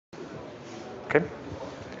Okay.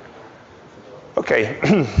 Okay.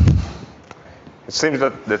 It seems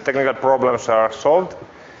that the technical problems are solved.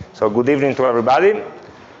 So good evening to everybody,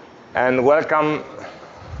 and welcome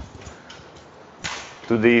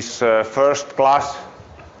to this first class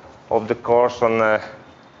of the course on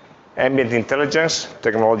ambient intelligence,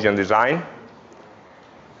 technology and design.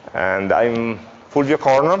 And I'm Fulvio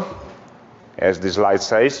Corno, as the slide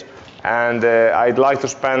says, and I'd like to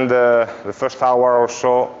spend the first hour or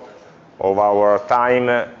so of our time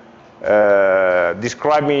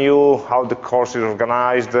describing you how the course is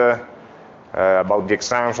organized, about the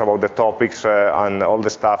exams, about the topics, and all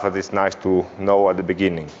the stuff that is nice to know at the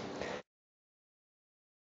beginning.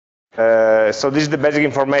 So this is the basic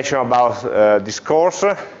information about this course.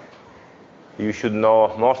 You should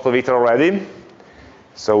know most of it already.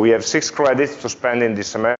 So we have 6 credits to spend in this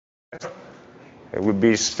semester. It will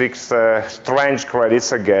be 6 strange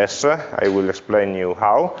credits, I guess. I will explain you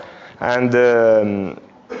how. And the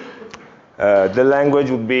language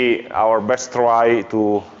would be our best try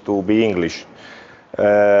to be English.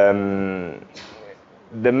 The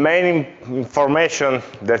main information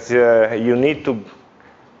that you need to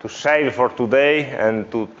save for today and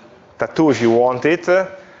to tattoo if you want it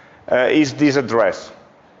is this address.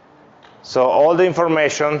 So all the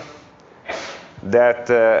information that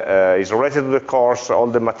is related to the course, all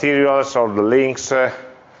the materials, all the links,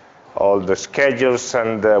 all the schedules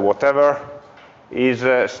and whatever is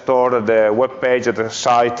stored at the web page at the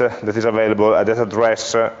site that is available at that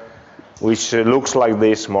address, which looks like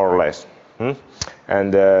this more or less.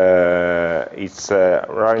 And it's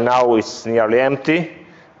right now it's nearly empty,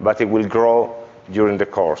 but it will grow during the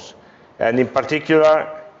course. And in particular,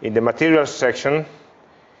 in the materials section,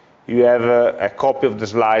 you have a copy of the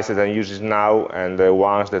slides that I'm using now and the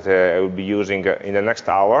ones that I will be using in the next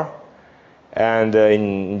hour. And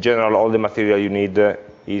in general, all the material you need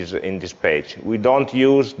is in this page. We don't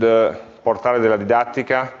use the Portale della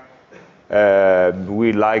Didattica.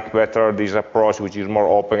 We like better this approach, which is more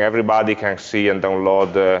open. Everybody can see and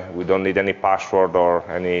download. We don't need any password or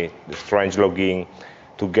any strange login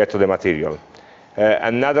to get to the material.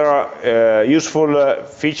 Another useful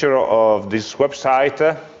feature of this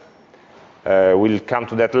website, we'll come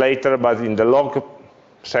to that later, but in the log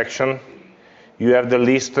section, you have the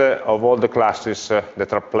list of all the classes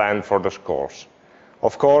that are planned for this course.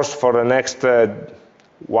 Of course, for the next 1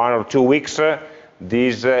 or 2 weeks,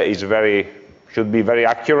 this should be very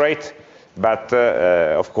accurate, but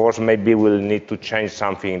of course, maybe we'll need to change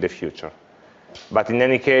something in the future. But in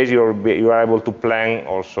any case, you are able to plan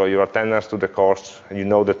also your attendance to the course. You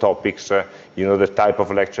know the topics, you know the type of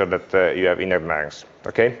lecture that you have in advance.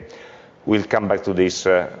 Okay? We'll come back to this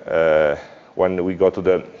when we go to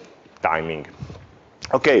the timing.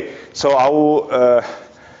 Okay, so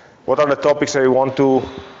what are the topics I want to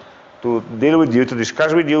deal with you, to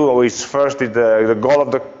discuss with you? Which first is the goal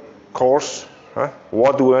of the course,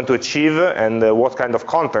 what do we want to achieve, and what kind of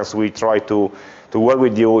contents we try to work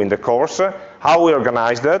with you in the course, how we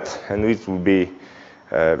organize that, and it will be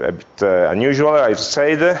a bit unusual, I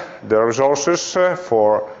said, the resources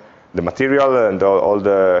for the material and all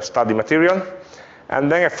the study material,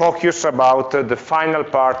 and then a focus about the final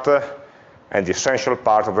part and the essential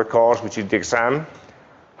part of the course, which is the exam,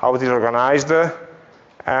 how it is organized,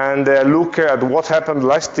 and look at what happened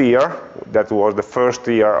last year, that was the first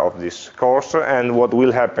year of this course, and what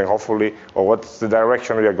will happen, hopefully, or what's the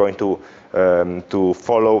direction we are going to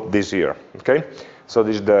follow this year. Okay? So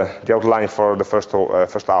this is the outline for the first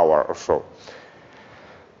hour or so.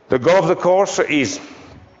 The goal of the course is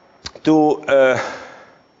to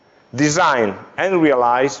design and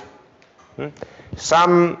realize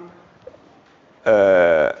some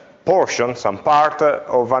portion, some part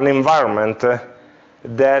of an environment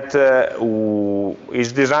that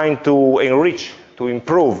is designed to enrich, to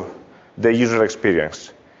improve the user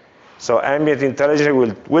experience. So ambient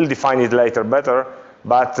intelligence, we'll define it later better,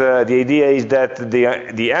 but the idea is that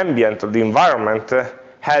the ambient, the environment,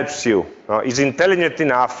 helps you, is intelligent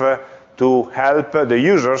enough to help the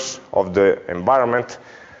users of the environment,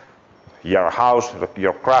 your house,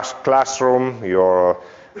 your classroom, your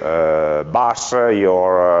bus,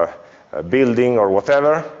 your building, or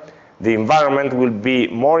whatever. The environment will be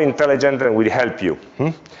more intelligent and will help you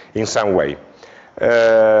in some way.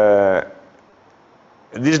 This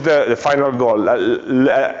is the final goal,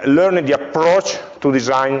 learning the approach to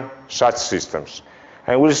design such systems.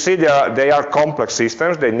 And we'll see they are complex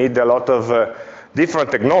systems. They need a lot of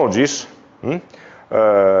different technologies to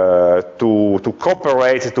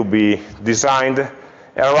cooperate, to be designed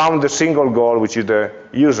around the single goal, which is the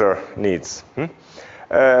user needs.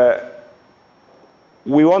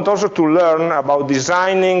 We want also to learn about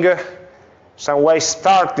designing some way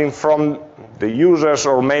starting from the users,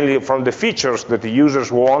 or mainly from the features that the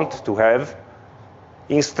users want to have,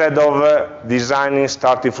 instead of designing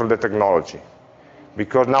starting from the technology.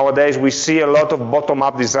 Because nowadays we see a lot of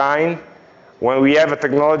bottom-up design when we have a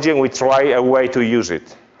technology and we try a way to use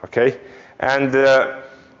it, okay? And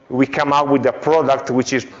we come up with a product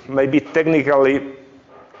which is maybe technically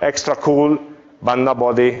extra cool, but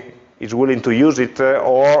nobody is willing to use it,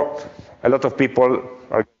 or a lot of people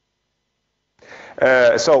are.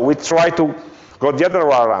 So we try to go the other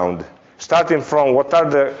way around, starting from what are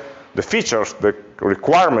the features, the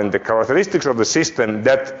requirements, the characteristics of the system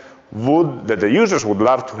that the users would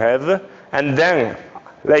love to have, and then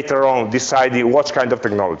later on deciding what kind of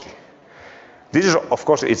technology. This is, of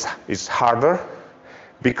course, it's harder,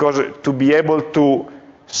 because to be able to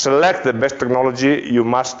select the best technology, you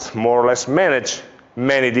must more or less manage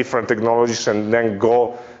many different technologies and then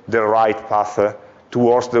go the right path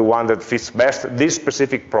towards the one that fits best this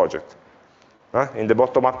specific project. In the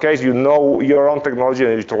bottom-up case, you know your own technology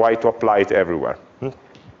and you try to apply it everywhere.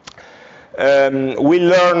 We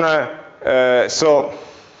learn so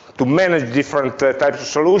to manage different types of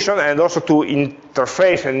solutions, and also to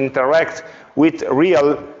interface and interact with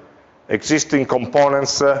real existing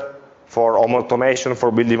components for home automation,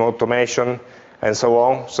 for building automation, and so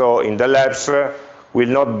on. So in the labs, we'll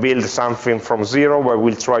not build something from zero, but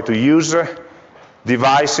we'll try to use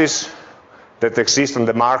devices that exist on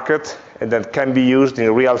the market and that can be used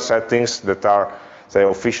in real settings that are, say,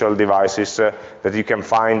 official devices that you can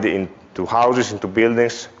find into houses, into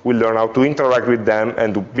buildings. We learn how to interact with them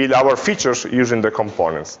and to build our features using the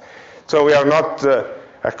components. So we are not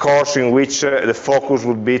a course in which the focus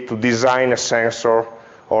would be to design a sensor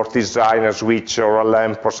or design a switch or a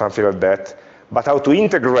lamp or something like that, but how to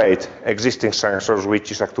integrate existing sensors,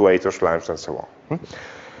 switches, actuators, lamps, and so on.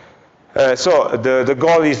 So the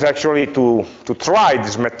goal is actually to try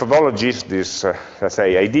these methodologies, these, let's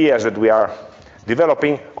say, ideas that we are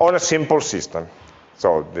developing on a simple system.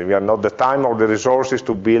 So we have not the time or the resources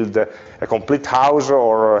to build a complete house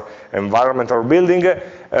or environment or building,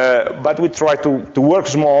 but we try to work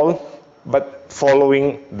small, but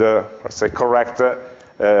following the, let's say, correct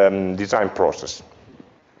design process.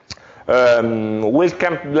 We'll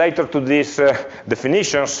come later to these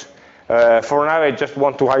definitions. For now, I just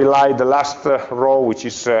want to highlight the last row, which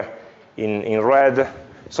is in red.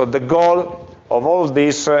 So the goal of all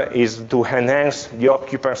this is to enhance the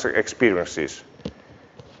occupants' experiences.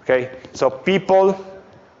 Okay, so people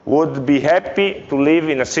would be happy to live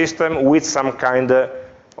in a system with some kind of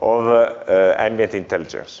ambient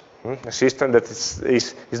intelligence. A system that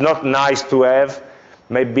is not nice to have,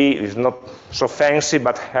 maybe is not so fancy,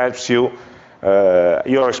 but helps you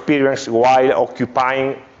your experience while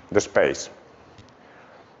occupying the space.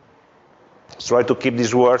 Try to keep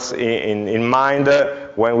these words in mind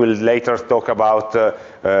when we'll later talk about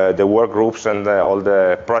the work groups and all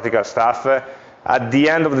the practical stuff. At the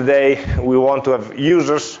end of the day, we want to have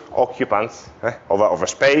users, occupants of a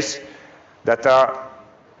space that are,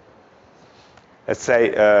 let's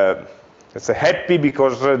say happy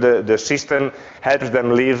because the system helps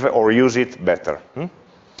them live or use it better.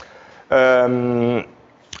 And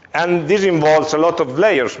this involves a lot of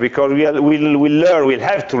layers, because we'll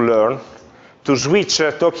have to learn to switch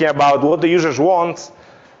talking about what the users want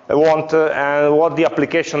and what the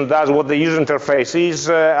application does, what the user interface is,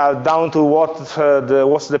 down to what's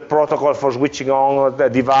the protocol for switching on the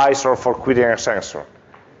device or for querying a sensor.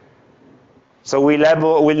 So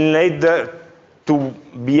we'll need to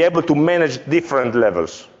be able to manage different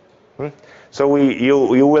levels. So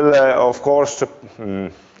you will, of course,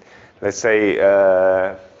 let's say,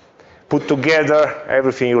 put together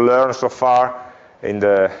everything you learned so far in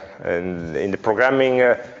the programming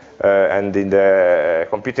and in the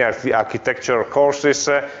computing architecture courses,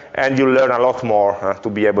 and you learn a lot more to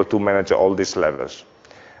be able to manage all these levels.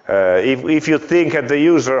 If you think about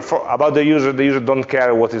the user don't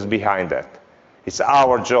care what is behind that. It's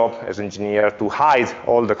our job as engineers to hide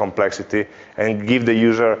all the complexity and give the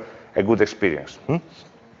user a good experience.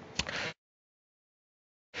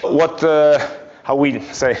 How we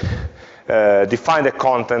say define the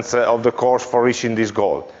contents of the course for reaching this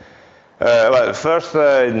goal. Well, first,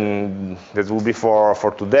 that will be for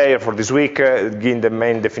today or for this week, give the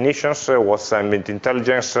main definitions, what's ambient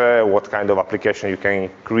intelligence, what kind of application you can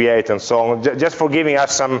create, and so on, just for giving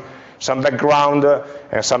us some background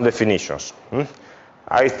and some definitions.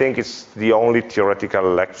 I think it's the only theoretical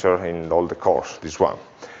lecture in all the course, this one.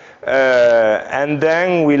 And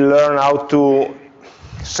then we learn how to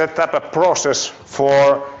set up a process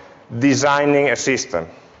for designing a system.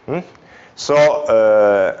 So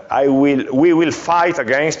we will fight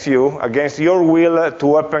against you, against your will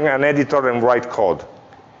to open an editor and write code.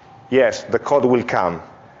 Yes, the code will come,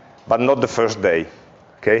 but not the first day.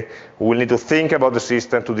 Okay? We will need to think about the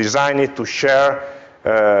system, to design it, to share,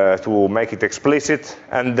 to make it explicit,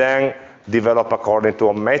 and then develop according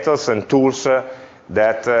to methods and tools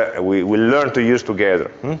that we will learn to use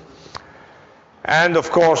together. And of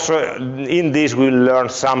course, in this we will learn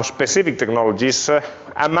some specific technologies.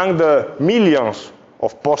 Among the millions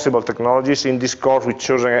of possible technologies in this course, we've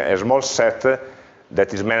chosen a small set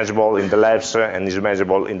that is manageable in the labs and is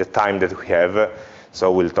manageable in the time that we have.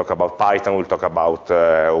 So we'll talk about Python, we'll talk about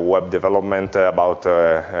web development, about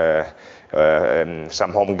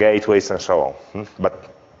some home gateways and so on. But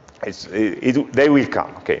they will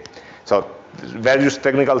come, okay. So various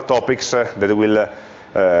technical topics that will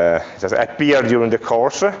just appear during the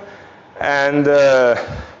course, and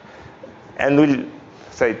we'll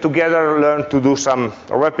say together learn to do some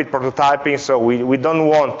rapid prototyping. So we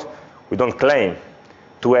don't claim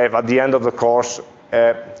to have at the end of the course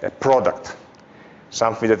a product,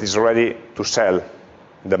 something that is ready to sell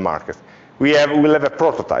in the market. We'll have a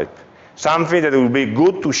prototype, something that will be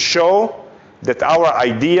good to show that our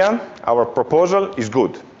idea, our proposal is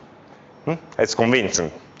good. It's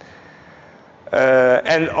convincing.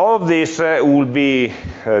 And all of this will be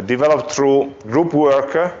developed through group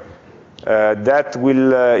work that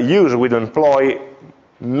will employ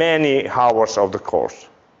many hours of the course.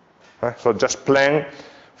 So just plan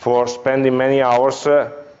for spending many hours,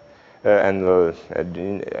 and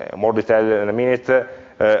more detail in a minute,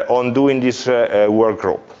 on doing this work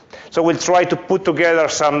group. So we'll try to put together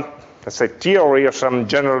some, let's say, theory or some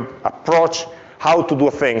general approach how to do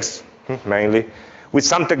things, mainly, with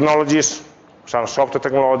some technologies, some software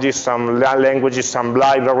technologies, some languages, some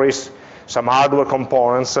libraries, some hardware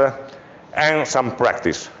components, and some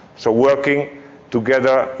practice. So working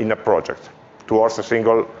together in a project towards a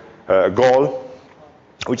single goal,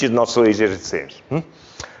 which is not so easy as it seems.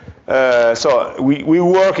 So we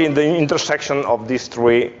work in the intersection of these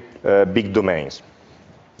three big domains.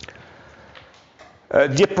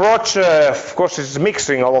 The approach, of course, is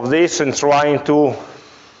mixing all of this and trying to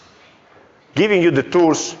giving you the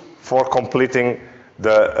tools for completing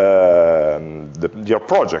your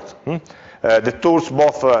project. The tools,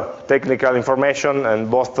 both technical information and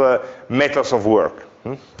both methods of work.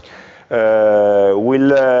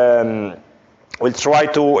 We'll try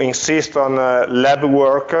to insist on lab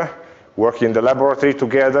work, working in the laboratory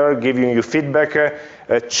together, giving you feedback,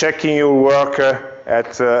 checking your work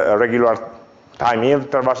at regular time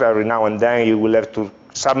intervals. Every now and then you will have to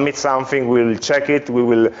submit something, we will check it, we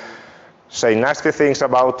will say nasty things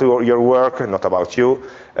about your work, not about you,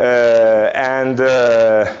 and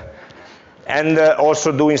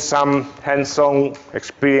also doing some hands-on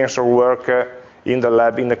experience or work in the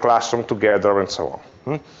lab, in the classroom together, and so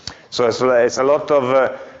on. So it's a lot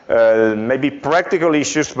of maybe practical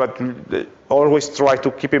issues, but always try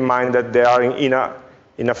to keep in mind that they are in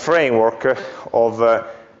a framework of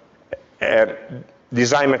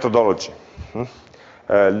design methodology.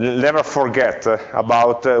 Never forget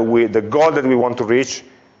about the goal that we want to reach,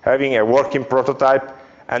 having a working prototype,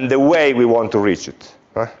 and the way we want to reach it,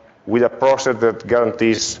 with a process that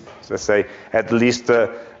guarantees, let's say, at least the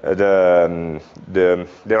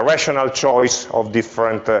rational choice of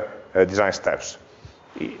different design steps.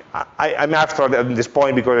 I'm after at this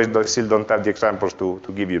point because I still don't have the examples to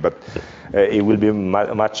give you, but it will be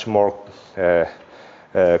much more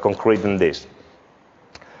concrete than this.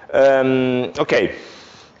 Okay.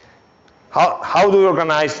 How do we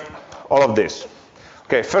organize all of this?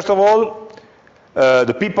 Okay, first of all,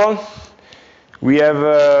 the people. We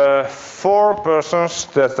have 4 persons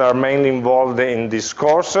that are mainly involved in this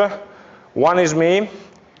course. One is me.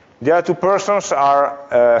 The other 2 persons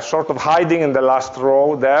are sort of hiding in the last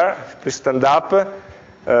row there. Please stand up.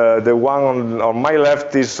 The one on my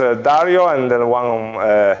left is Dario, and the one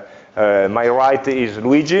on my right is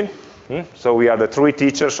Luigi. So we are the 3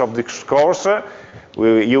 teachers of this course.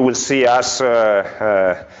 You will see us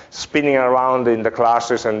spinning around in the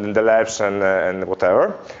classes and in the labs and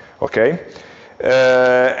whatever. Okay.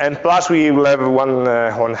 And plus we will have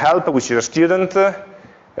one help, which is a student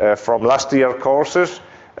from last year courses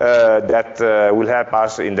that will help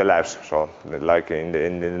us in the labs. So like in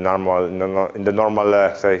the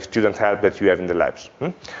normal say student help that you have in the labs.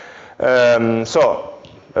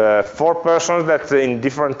 4 persons that in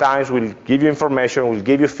different times will give you information, will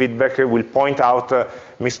give you feedback, will point out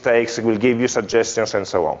mistakes, will give you suggestions, and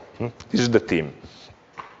so on. This is the team.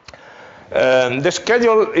 The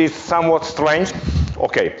schedule is somewhat strange.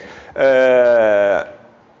 Okay.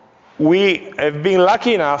 We have been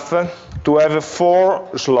lucky enough to have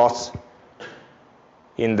 4 slots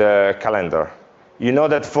in the calendar. You know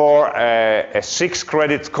that for a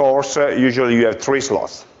 6-credit course, usually you have 3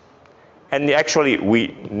 slots. And actually,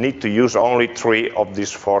 we need to use only 3 of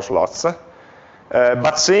these 4 slots.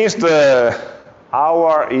 But since the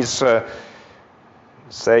hour is,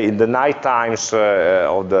 say, in the night times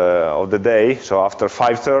of the day, so after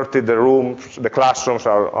 5:30, the classrooms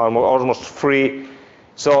are almost free.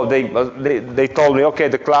 So they told me, okay,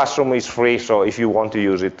 the classroom is free, so if you want to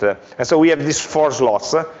use it. And so we have these 4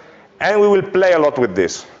 slots, and we will play a lot with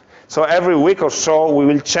this. So every week or so, we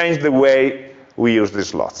will change the way we use these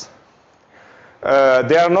slots.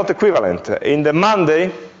 They are not equivalent. In the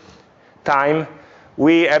Monday time,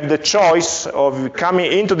 we have the choice of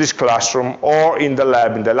coming into this classroom or in the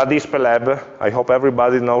lab, in the La Dispe lab. I hope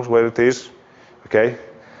everybody knows where it is. Okay.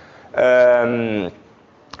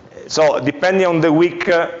 So depending on the week,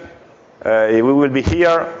 we will be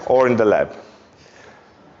here or in the lab.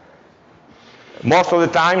 Most of the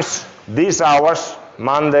times, these hours,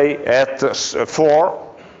 Monday at 4,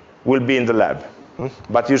 will be in the lab.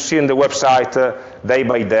 But you see in the website, day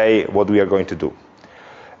by day, what we are going to do.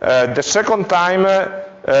 The second time,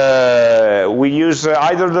 we use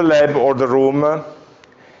either the lab or the room.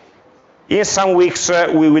 In some weeks,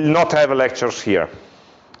 we will not have lectures here.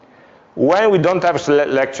 When we don't have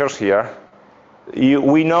lectures here,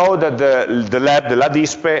 we know that the lab, the La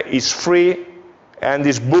Dispe, is free and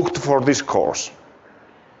is booked for this course.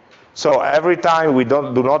 So every time we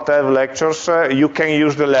do not have lectures, you can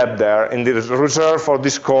use the lab there, and it is reserved for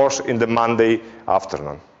this course in the Monday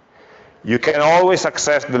afternoon. You can always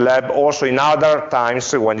access the lab also in other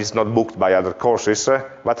times when it's not booked by other courses,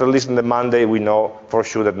 but at least in the Monday we know for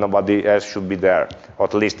sure that nobody else should be there. Or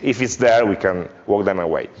at least if it's there, we can walk them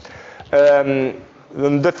away.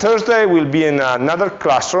 The Thursday will be in another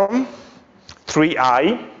classroom,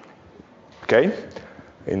 3I, okay,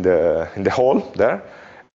 in the hall there.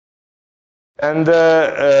 And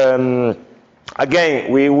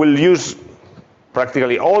again, we will use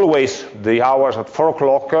practically always the hours at 4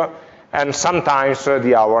 o'clock, and sometimes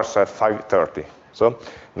the hours at 5:30. So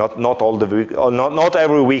not all the week, or not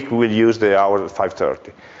every week we will use the hours at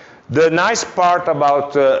 5:30. The nice part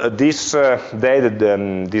about this day,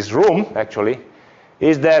 this room actually,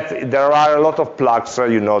 is that there are a lot of plugs,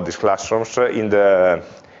 you know, these classrooms in the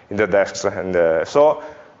desks, and so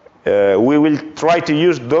we will try to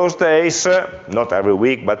use those days, not every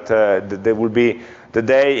week, but there will be the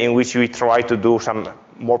day in which we try to do some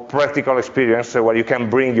more practical experience where you can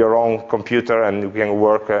bring your own computer and you can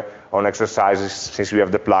work on exercises. Since we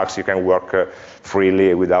have the plugs, you can work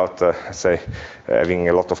freely without, say, having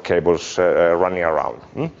a lot of cables running around.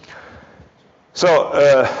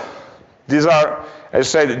 So these are,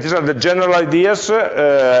 as I said, these are the general ideas.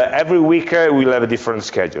 Every week we'll have a different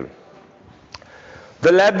schedule.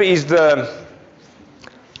 The lab is the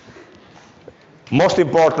most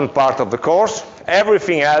important part of the course.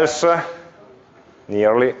 Everything else,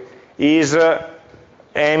 nearly, is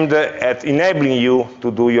aimed at enabling you to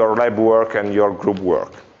do your lab work and your group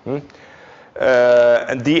work. And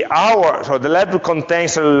so the lab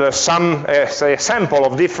contains some, say, a sample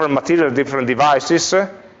of different materials, different devices.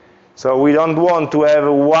 So we don't want to have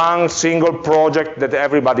one single project that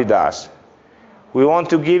everybody does. We want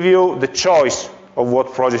to give you the choice of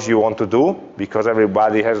what projects you want to do, because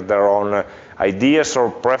everybody has their own ideas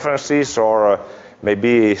or preferences, or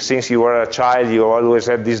maybe since you were a child you always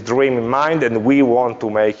had this dream in mind, and we want to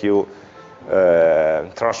make you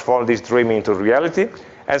transform this dream into reality.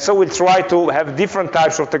 And so we'll try to have different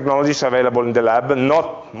types of technologies available in the lab,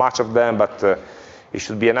 not much of them, but it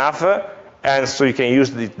should be enough, and so you can use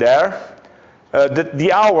it there.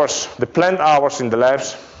 The hours, the planned hours in the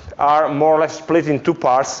labs are more or less split in 2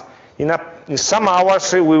 parts. In some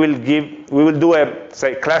hours, we will do a,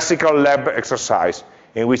 say, classical lab exercise,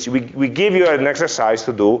 in which we give you an exercise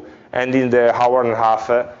to do, and in the hour and a half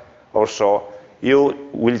or so, you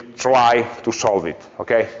will try to solve it,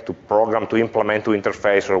 okay? To program, to implement, to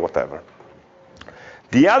interface, or whatever.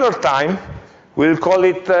 The other time, we'll call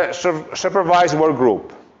it supervised work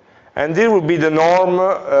group. And this will be the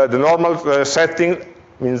normal setting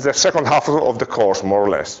in the second half of the course, more or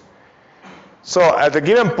less. So at a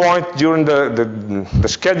given point during the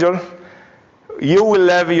schedule, you will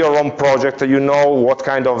have your own project, you know what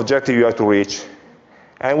kind of objective you have to reach.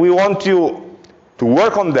 And we want you to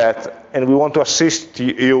work on that, and we want to assist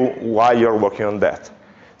you while you're working on that.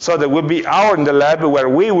 So there will be hours in the lab where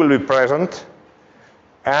we will be present,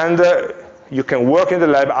 and you can work in the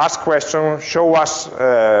lab, ask questions, show us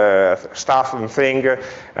stuff and things,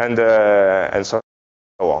 and so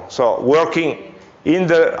on. So working in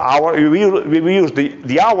the hour, we will use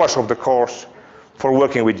the hours of the course for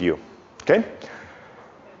working with you. Okay?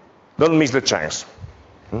 Don't miss the chance.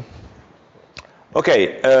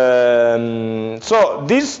 Okay, so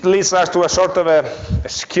this leads us to a sort of a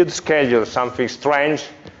skewed schedule, something strange,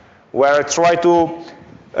 where I try to,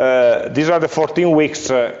 these are the 14 weeks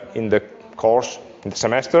in the course, in the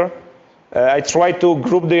semester. I try to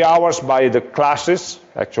group the hours by the classes,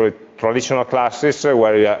 actually traditional classes,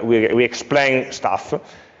 where we explain stuff.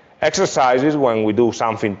 Exercises, when we do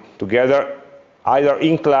something together, either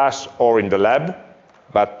in class or in the lab,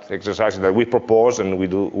 but exercises that we propose and we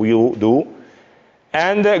do.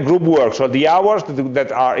 And group work, so the hours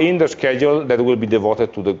that are in the schedule that will be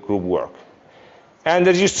devoted to the group work. And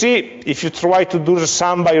as you see, if you try to do the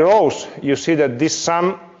sum by rows, you see that this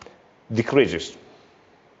sum decreases.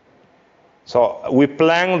 So we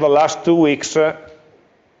plan the last 2 weeks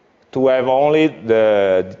to have only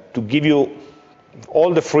to give you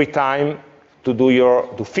all the free time to do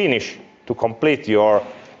to complete your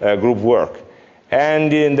group work.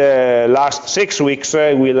 And in the last 6 weeks,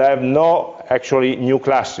 we'll have no actually new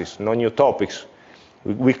classes, no new topics.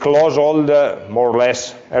 We close all the, more or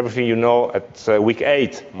less, everything you know at week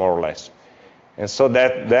 8, more or less. And so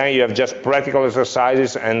that then you have just practical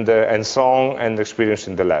exercises and so on, and experience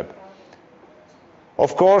in the lab.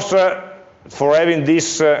 Of course, for having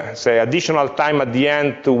this, say, additional time at the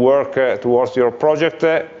end to work towards your project,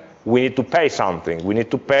 we need to pay something. We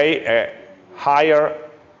need to pay a higher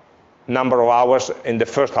number of hours in the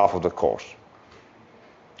first half of the course.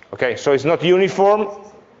 Okay, so it's not uniform.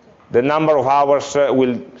 The number of hours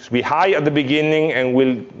will be high at the beginning and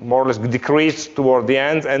will more or less decrease toward the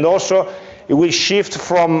end. And also, it will shift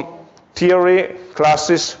from theory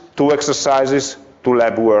classes to exercises to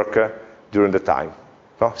lab work during the time.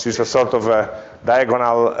 So this is a sort of a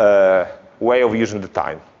diagonal way of using the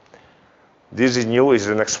time. This is new, it's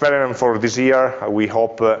an experiment for this year. We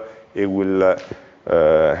hope it will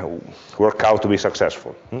work out to be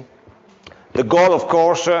successful. The goal, of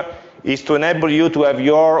course, is to enable you to have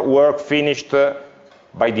your work finished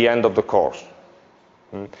by the end of the course.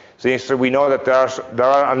 Since we know that there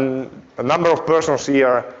are a number of persons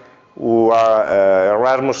here who are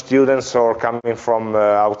Erasmus students or coming from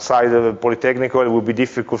outside of Politecnico, it will be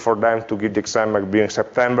difficult for them to give the exam in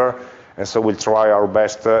September, and so we'll try our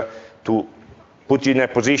best to put you in a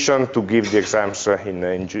position to give the exams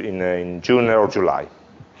in June or July.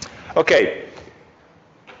 Okay,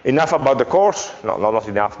 enough about the course. No, not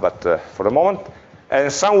enough, but for the moment.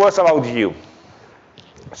 And some words about you.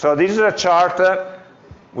 So this is a chart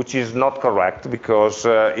which is not correct, because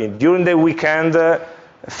during the weekend,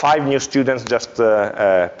 5 new students just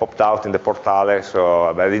popped out in the portale, so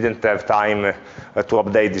I didn't have time to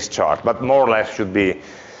update this chart, but more or less should be.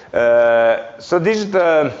 So this is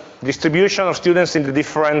the distribution of students in the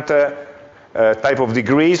different type of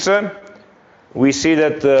degrees. We see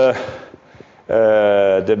that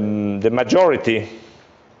the majority,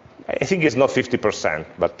 I think it's not 50%,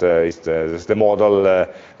 but it's the model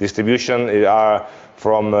distribution, are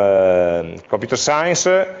from computer science,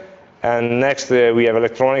 and next we have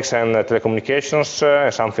electronics and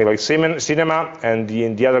telecommunications, something like cinema, and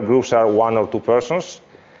the other groups are 1 or 2 persons.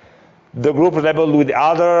 The group labeled with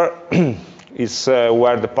other is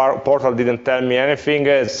where the portal didn't tell me anything.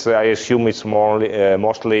 I assume it's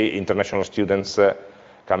mostly international students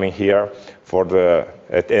coming here for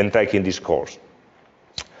and taking this course.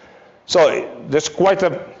 So there's quite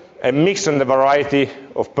a mix and a variety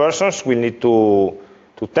of persons. We need to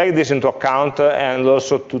take this into account and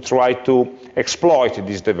also to try to exploit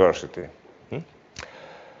this diversity.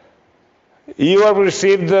 You have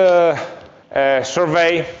received a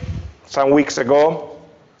survey some weeks ago.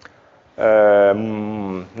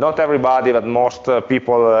 Not everybody, but most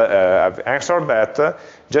people have answered that,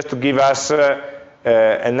 just to give us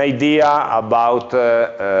an idea about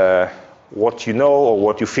what you know or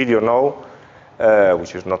what you feel you know,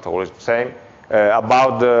 which is not always the same,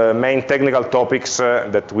 about the main technical topics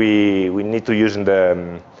that we need to use in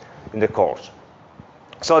the course.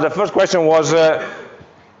 So the first question was,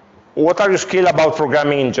 what are your skills about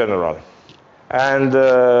programming in general? And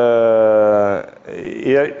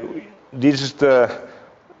this is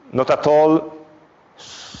not at all,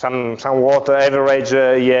 somewhat average,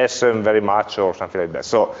 yes, and very much, or something like that.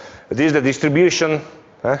 So this is the distribution.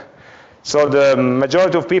 So the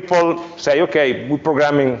majority of people say, okay, with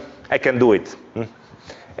programming, I can do it.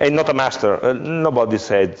 And not a master. Nobody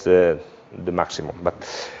said the maximum, but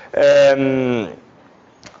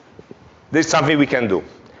this is something we can do.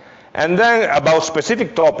 And then about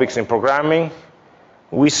specific topics in programming,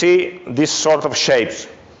 we see this sort of shapes.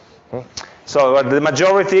 So the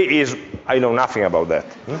majority is, I know nothing about that,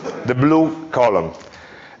 the blue column.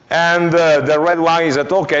 And the red one is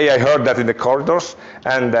that, okay, I heard that in the corridors,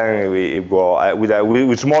 and then we go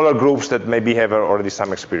with smaller groups that maybe have already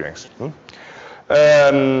some experience.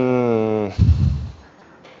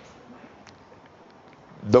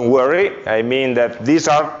 Don't worry, I mean that these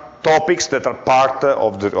are topics that are part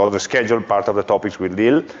of the schedule, part of the topics we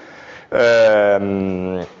deal.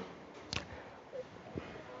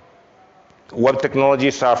 Web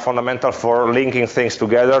technologies are fundamental for linking things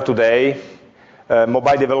together today.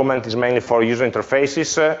 Mobile development is mainly for user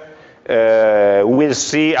interfaces. We'll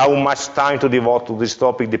see how much time to devote to this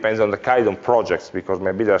topic depends on the kind of projects, because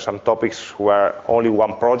maybe there are some topics where only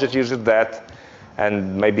one project uses that,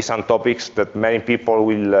 and maybe some topics that many people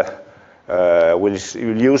will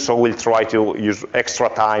use, so we'll try to use extra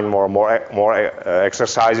time or more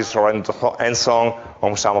exercises or and so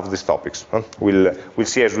on some of these topics. We'll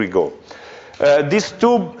see as we go. These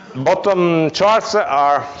two bottom charts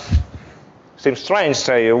seem strange,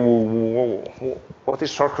 say, what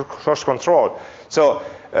is source control? So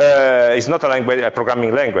it's not a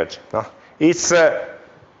programming language. No?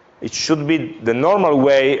 It should be the normal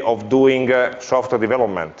way of doing software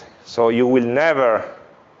development. So you will never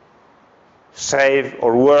save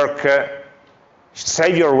your work,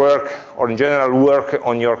 or in general work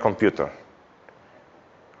on your computer.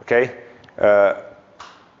 Okay?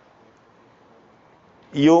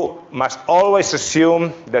 You must always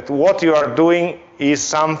assume that what you are doing is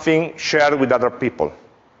something shared with other people.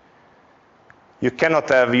 You cannot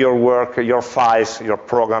have your work, your files, your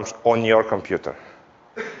programs on your computer.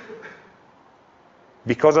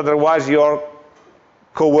 Because otherwise your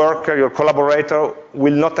coworker, your collaborator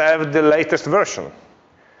will not have the latest version.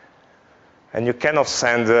 And you cannot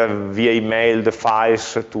send via email the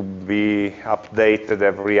files to be updated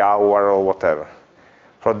every hour or whatever.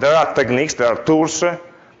 So there are techniques, there are tools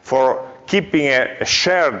for keeping a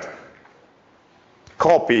shared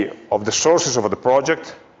copy of the sources of the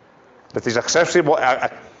project that is accessible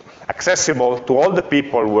to all the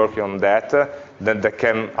people working on that, that they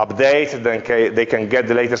can update, then they can get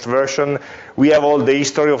the latest version. We have all the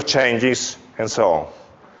history of changes and so on.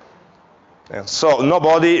 And so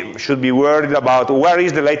nobody should be worried about where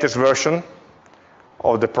is the latest version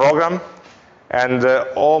of the program, and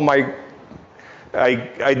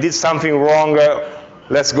I did something wrong,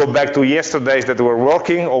 let's go back to yesterday's that were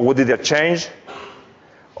working, or what did I change?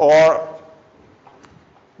 Or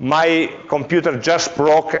my computer just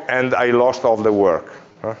broke and I lost all the work.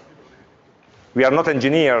 We are not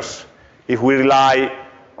engineers if we rely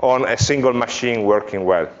on a single machine working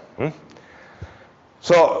well.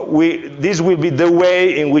 So this will be the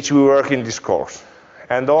way in which we work in this course.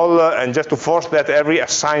 And just to force that, every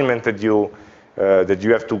assignment that you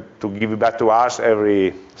have to give back to us,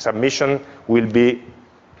 every submission will be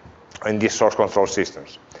in these source control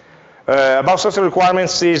systems. About software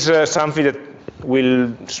requirements is something that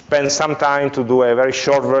we'll spend some time to do a very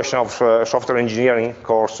short version of software engineering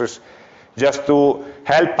courses, just to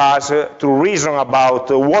help us to reason about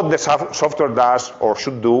what the software does or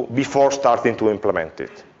should do before starting to implement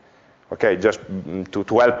it. Okay, just to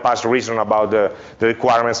help us reason about the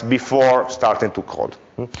requirements before starting to code.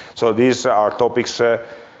 So these are topics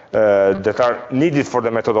that are needed for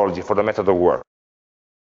the methodology, for the method of work.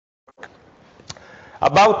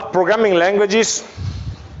 About programming languages,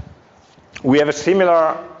 we have a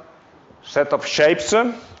similar set of shapes. We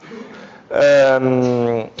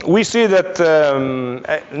see that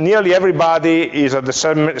nearly everybody is at the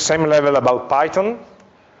same level about Python,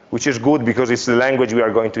 which is good because it's the language we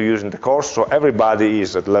are going to use in the course, so everybody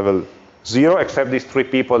is at level 0, except these 3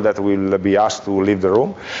 people that will be asked to leave the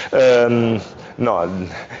room. And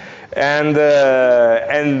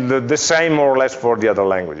the same more or less for the other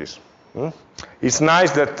languages. It's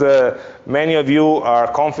nice that many of you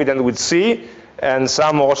are confident with C, and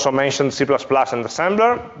some also mentioned C++ and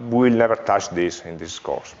assembler. We'll never touch this in this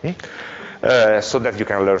course, so that you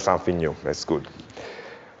can learn something new. That's good.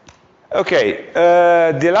 Okay,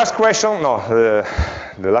 the last question, the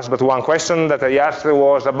last but one question that I asked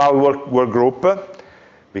was about work group,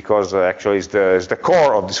 because actually it's the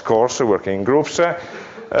core of this course, working in groups.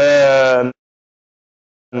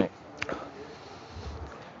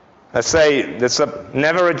 Let's say that's an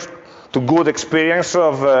average to good experience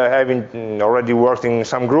of having already worked in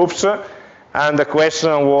some groups. And the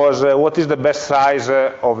question was, what is the best size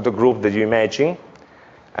of the group that you imagine?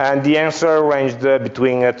 And the answer ranged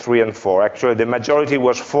between 3 and 4. Actually, the majority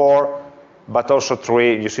was 4, but also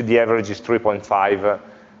 3. You see the average is 3.5,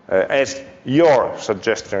 as your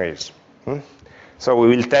suggestion is. So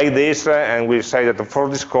we will take this and we'll say that for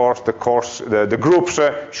this course, the groups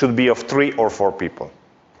should be of 3 or 4 people,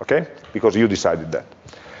 okay? Because you decided that.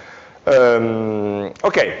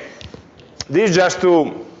 Okay, this is just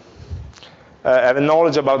to have a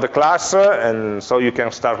knowledge about the class, and so you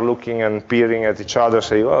can start looking and peering at each other,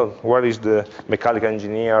 say, well, where is the mechanical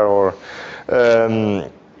engineer, or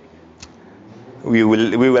we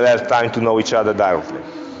will have time to know each other directly.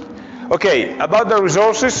 Okay, about the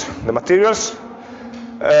resources, the materials.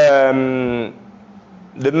 The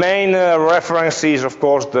main reference is, of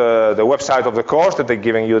course, the website of the course that they're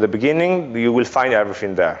giving you at the beginning. You will find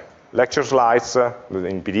everything there. Lecture slides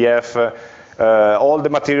in PDF, all the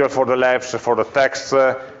material for the labs, for the text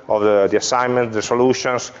of the assignment, the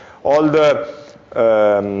solutions, all the,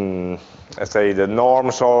 let's say, the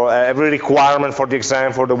norms, or every requirement for the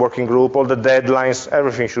exam, for the working group, all the deadlines,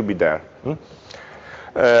 everything should be there.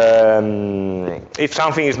 If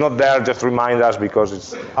something is not there, just remind us, because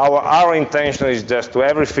it's our intention is just to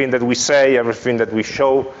everything that we say, everything that we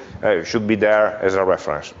show should be there as a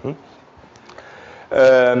reference.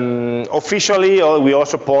 Officially, we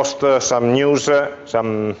also post some news,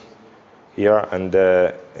 some here, and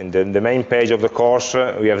in the main page of the course,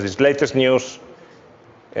 we have this latest news,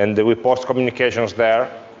 and we post communications there.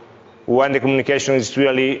 When the communication is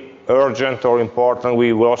really urgent or important,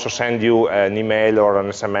 we will also send you an email or an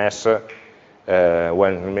SMS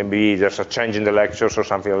when maybe there's a change in the lectures or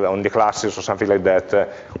something on the classes or something like that.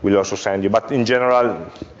 We'll also send you. But in general,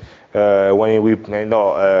 when we I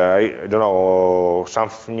don't know, some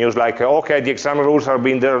news like, okay, the exam rules are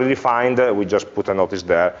being redefined, we just put a notice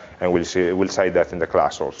there, and we'll say that in the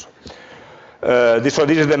class also. So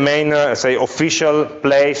this is the main, say, official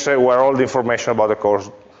place where all the information about the course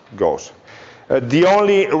goes. The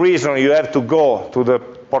only reason you have to go to the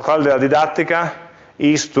Portale della Didattica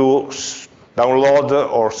is to download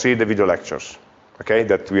or see the video lectures, okay,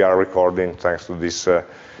 that we are recording thanks to this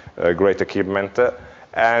great equipment.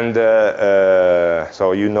 And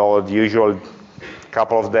so you know the usual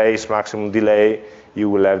couple of days maximum delay, you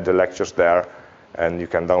will have the lectures there, and you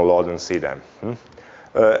can download and see them.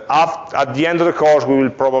 At the end of the course, we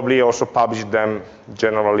will probably also publish them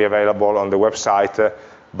generally available on the website.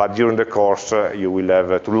 But during the course, you will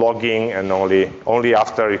have to log in, and only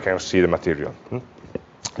after you can see the material.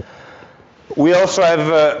 We also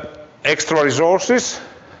have extra resources.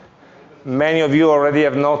 Many of you already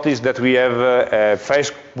have noticed that we have a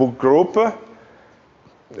Facebook group,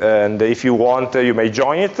 and if you want, you may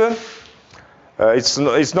join it. It's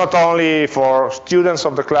not only for students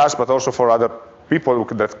of the class, but also for other people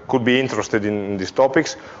that could be interested in these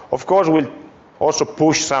topics. Of course, we'll also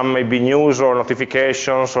push some maybe news or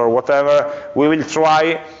notifications or whatever. We will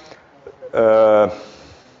try,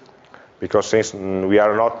 because since we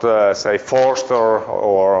are not, say, forced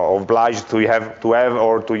or obliged to have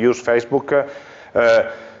or to use Facebook,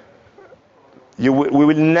 we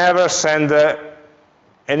will never send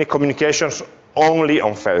any communications only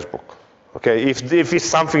on Facebook. Okay, if it's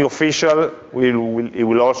something official, it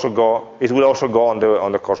will also go on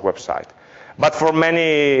the course website. But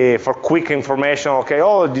for quick information, okay,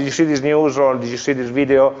 oh, did you see this news, or did you see this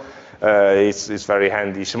video? It's very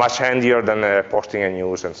handy. It's much handier than posting a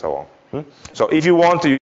news and so on. So if you want,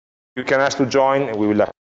 you can ask to join, and we will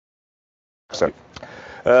accept.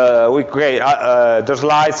 The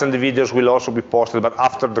slides and the videos will also be posted, but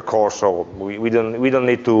after the course, so we don't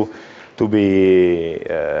need to be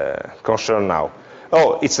concerned now.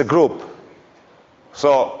 Oh, it's a group,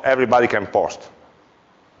 so everybody can post.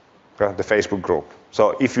 The Facebook group.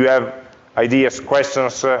 So if you have ideas,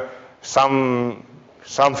 questions, something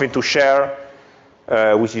to share,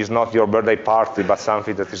 which is not your birthday party, but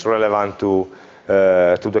something that is relevant to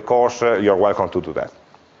the course, you're welcome to do that.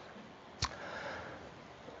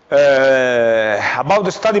 About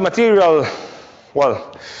the study material,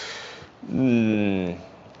 well,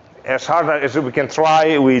 as hard as we can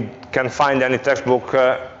try, we can find any textbook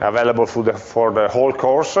available for the whole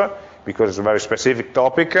course, because it's a very specific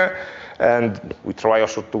topic, and we try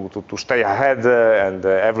also to stay ahead, and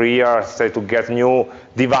every year try to get new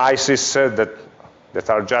devices that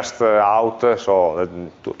are just out, so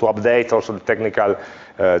to update also the technical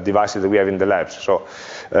devices that we have in the labs. So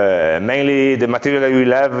mainly the material that we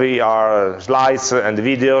have are slides and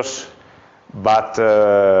videos, but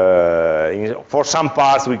for some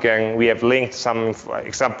parts we have linked some, for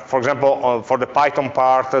example, for the Python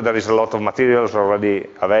part, there is a lot of materials already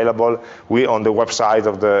available. We on the website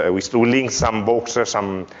of we link some books,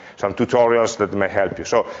 some tutorials that may help you.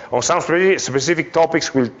 So on some specific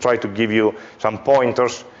topics, we'll try to give you some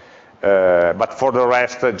pointers, but for the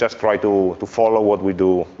rest, just try to follow what we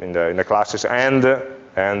do in the classes and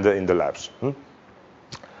in the labs.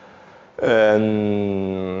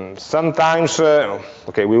 Sometimes,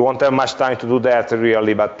 okay, we won't have much time to do that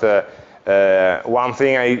really, but one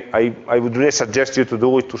thing I would really suggest you to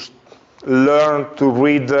do is to learn to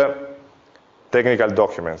read technical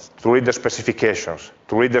documents, to read the specifications,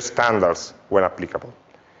 to read the standards when applicable.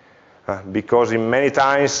 Because in many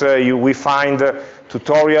times we find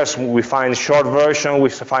tutorials, we find short version, we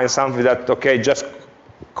find something that, okay, just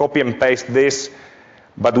copy and paste this,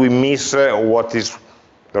 but we miss what is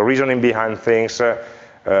the reasoning behind things.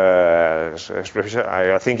 Especially,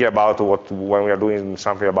 I think about when we are doing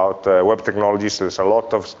something about web technologies, there's a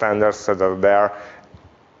lot of standards that are there.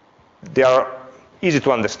 They are easy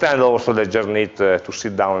to understand also, they just need to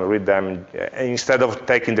sit down and read them instead of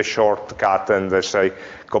taking the shortcut and say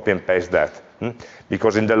copy and paste that.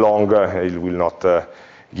 Because in the long it will not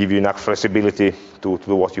give you enough flexibility to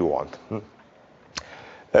do what you want.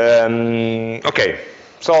 Okay,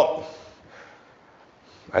 so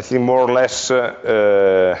I think more or less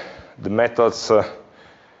the methods,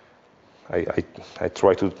 I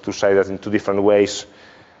try to say that in two different ways.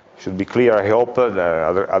 Should be clear, I hope,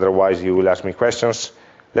 otherwise you will ask me questions.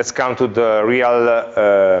 Let's come to the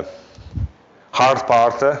real hard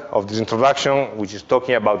part of this introduction, which is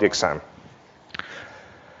talking about the exam.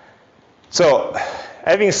 So,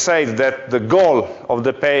 having said that the goal of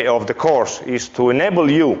the course is to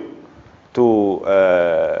enable you to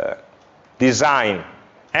design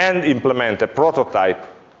and implement a prototype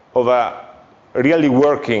of a really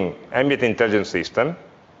working ambient intelligence system,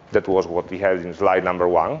 that was what we had in slide number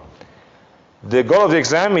 1. The goal of the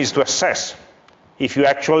exam is to assess if you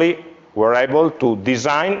actually were able to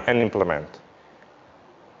design and implement.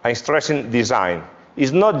 I'm stressing design.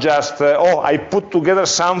 It's not just, oh, I put together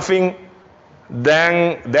something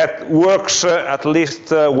then that works at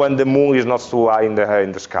least when the moon is not so high in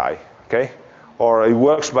the sky, okay? Or it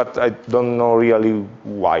works, but I don't know really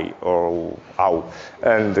why or how.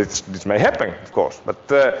 And this may happen, of course, but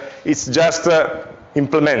it's just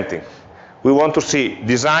implementing. We want to see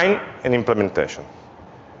design and implementation.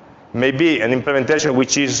 Maybe an implementation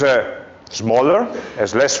which is smaller,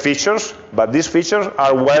 has less features, but these features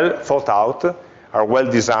are well thought out, are well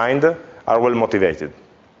designed, are well motivated.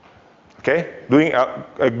 Okay? Doing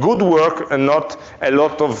a good work and not a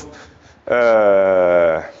lot of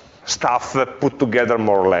stuff put together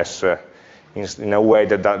more or less in a way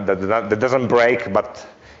that doesn't break, but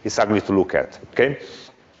it's ugly to look at. Okay?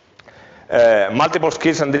 Multiple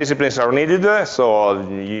skills and disciplines are needed, so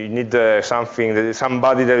you need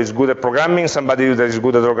somebody that is good at programming, somebody that is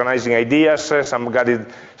good at organizing ideas, somebody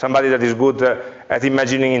that is good at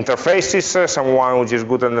imagining interfaces, someone who is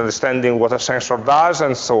good at understanding what a sensor does,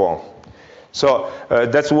 and so on. So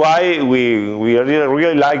that's why we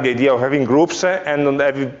really like the idea of having groups and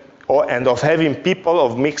of having people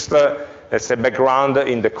of mixed, let's say, background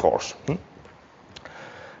in the course.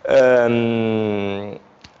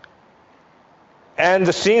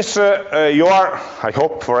 And since you are, I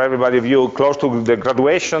hope for everybody of you, close to the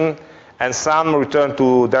graduation, and some return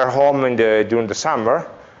to their home during the summer,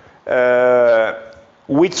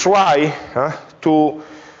 we try to,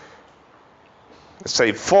 let's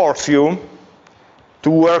say, force you to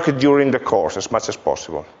work during the course as much as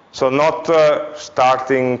possible. So not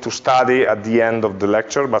starting to study at the end of the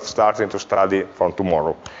lecture, but starting to study from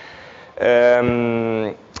tomorrow.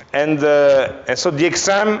 And so the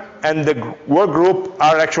exam and the work group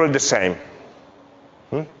are actually the same.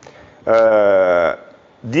 The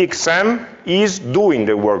exam is doing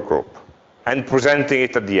the work group and presenting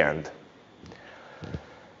it at the end.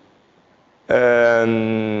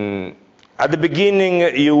 At the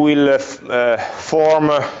beginning, you will form.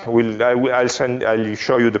 I'll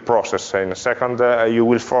show you the process in a second. You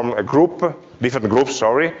will form a group, different groups,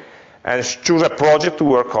 sorry, and choose a project to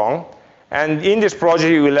work on. And in this project,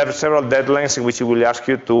 you will have several deadlines in which we will ask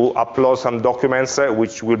you to upload some documents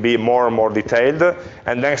which will be more and more detailed,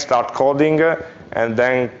 and then start coding, and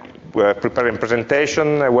then preparing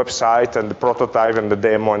presentation, a website, and the prototype, and the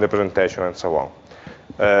demo, and the presentation, and so on.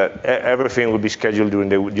 Everything will be scheduled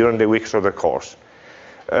during the weeks of the course.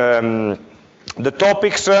 The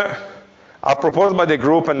topics are proposed by the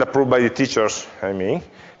group and approved by the teachers, I mean.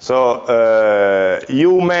 So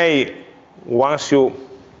you may, once you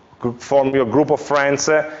form your group of friends,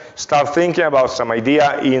 start thinking about some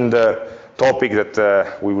idea in the topic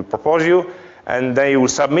that we will propose you, and then you will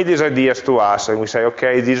submit these ideas to us, and we say,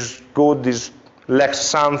 okay, this is good, this lacks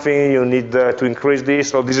something, you need to increase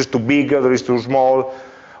this, or this is too big, or this is too small,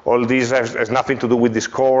 or this has nothing to do with this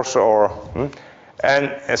course, or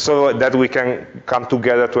and so that we can come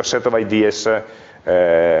together to a set of ideas.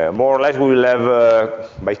 More or less we will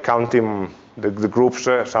have, by counting the groups,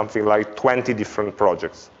 something like 20 different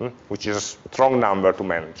projects, which is a strong number to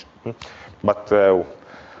manage. But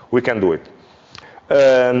we can do it.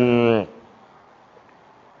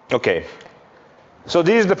 Okay, so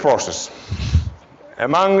this is the process.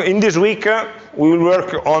 In this week, we will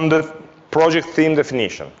work on the project theme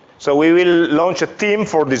definition. So we will launch a theme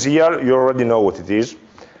for this year. You already know what it is,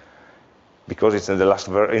 because it's in the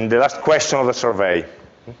last question of the survey,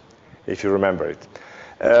 if you remember it.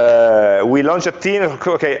 We launch a theme.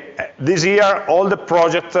 Okay, this year all the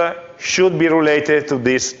projects should be related to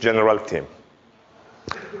this general theme.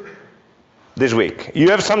 This week, you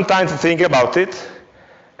have some time to think about it,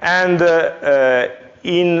 and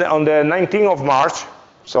on the 19th of March,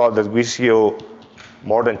 so that gives you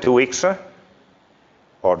more than 2 weeks,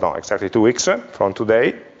 or no, exactly 2 weeks from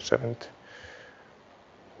today. 7th.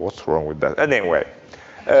 What's wrong with that? Anyway,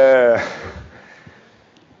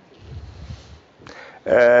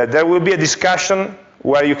 there will be a discussion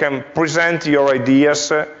where you can present your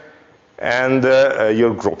ideas and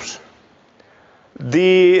your groups.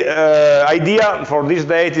 The idea for this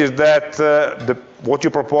date is that what you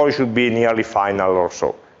propose should be nearly final or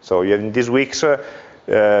so. So in these weeks,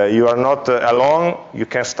 you are not alone. You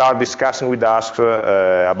can start discussing with us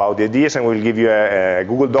about the ideas, and we'll give you a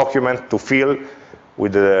Google document to fill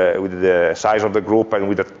with the size of the group and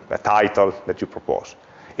with the title that you propose.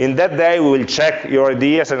 In that day, we will check your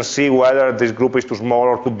ideas and see whether this group is too small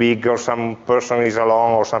or too big, or some person is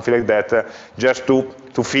alone or something like that, just to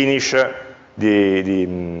finish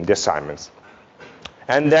the assignments.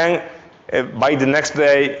 And then by the next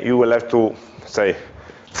day, you will have to, say,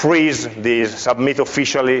 freeze this, submit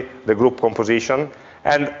officially the group composition,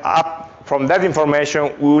 and up from that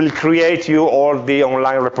information, we will create you all the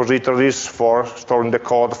online repositories for storing the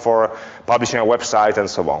code, for publishing a website, and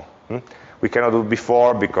so on. We cannot do it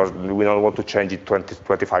before because we don't want to change it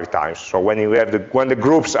 25 times. So when the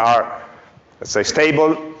groups are, let's say,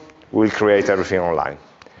 stable, we'll create everything online.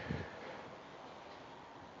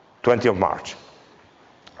 20th of March.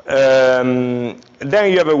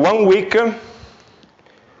 Then you have 1 week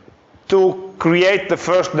to create the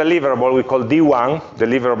first deliverable we call D1,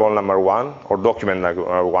 deliverable number 1, or document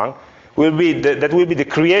number 1. That will be the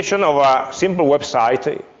creation of a simple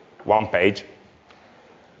website, 1 page,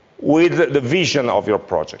 with the vision of your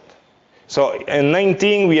project. So in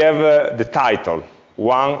 19, we have the title,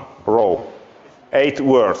 1 row, 8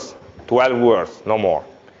 words, 12 words, no more.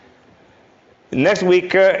 Next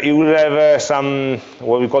week, you will have some,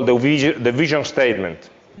 what we call the vision statement.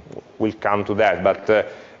 We'll come to that, but the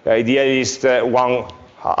idea is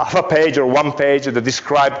half a page or 1 page that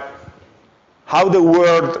describe how the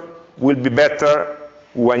world will be better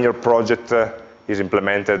when your project is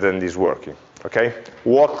implemented and is working. Okay?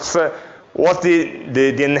 What's the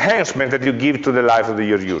enhancement that you give to the life of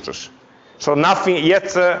your users? So nothing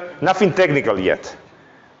technical yet.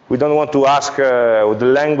 We don't want to ask the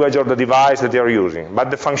language or the device that they are using, but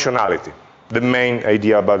the functionality, the main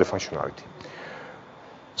idea about the functionality.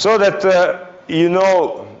 So that you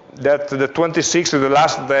know that the 26th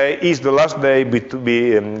is the last day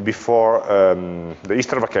before the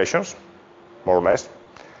Easter vacations, more or less,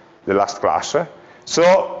 the last class.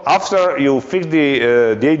 So after you fix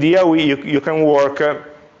the idea, you can work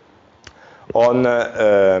on,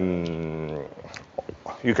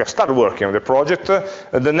 you can start working on the project.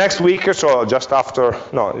 The next week, so just after,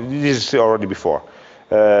 no, this is already before.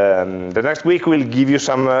 The next week will give you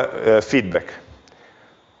some feedback.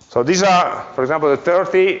 So these are, for example, the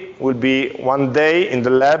 30 will be 1 day in the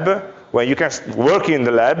lab when you can work in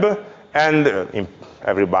the lab, and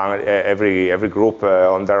every group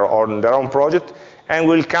on their own project, and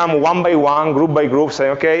will come 1 by 1, group by group,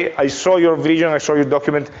 saying, okay, I saw your vision, I saw your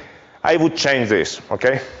document, I would change this,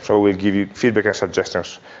 okay? So we'll give you feedback and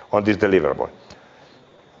suggestions on this deliverable.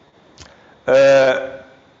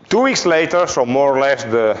 2 weeks later, so more or less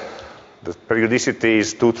the periodicity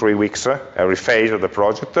is 2-3 weeks, every phase of the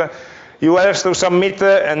project, you have to submit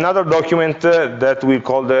another document that we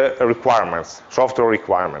call the requirements, software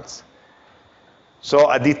requirements. So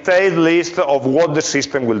a detailed list of what the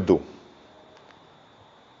system will do.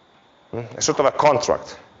 A sort of a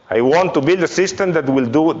contract. I want to build a system that will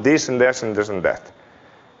do this and this and this and that.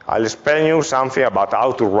 I'll explain you something about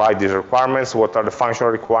how to write these requirements, what are the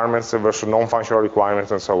functional requirements versus non-functional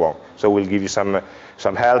requirements, and so on. So we'll give you some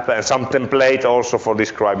help and some template also for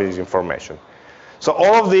describing this information. So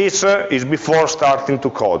all of this is before starting to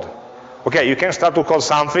code. Okay, you can start to code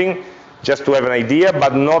something just to have an idea,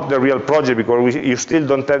 but not the real project, because you still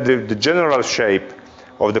don't have the general shape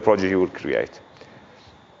of the project you will create.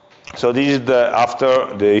 So this is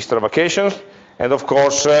after the Easter vacations, And of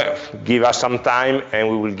course, give us some time, and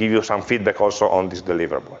we will give you some feedback also on this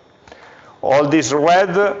deliverable. All these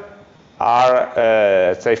red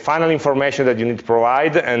are, say, final information that you need to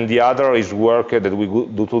provide, and the other is work that we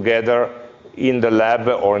do together in the lab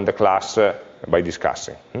or in the class by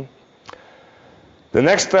discussing. The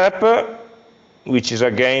next step, which is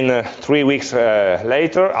again 3 weeks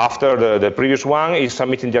later, after the previous one, is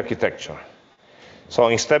submitting the architecture. So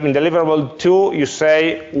in deliverable 2, you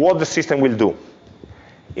say what the system will do.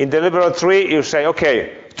 In deliverable 3, you say,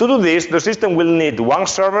 okay, to do this, the system will need one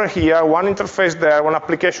server here, one interface there, one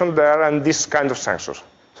application there, and this kind of sensors.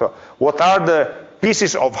 So what are the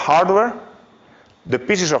pieces of hardware, the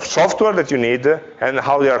pieces of software that you need, and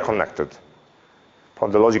how they are connected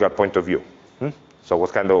from the logical point of view. So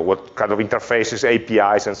what kind of interfaces,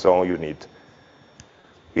 APIs, and so on you need.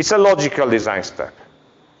 It's a logical design step.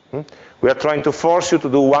 We are trying to force you to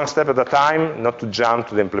do one step at a time, not to jump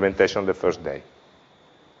to the implementation on the first day.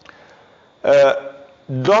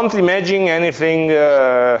 Don't imagine anything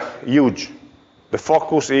huge. The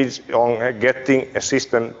focus is on getting a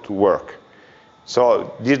system to work.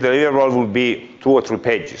 So this deliverable will be 2 or 3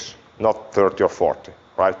 pages, not 30 or 40,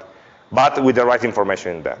 right? But with the right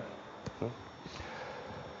information in there.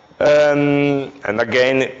 And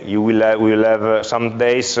again, we will have some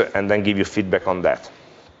days and then give you feedback on that.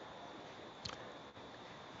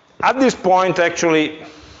 At this point, actually,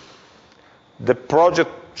 the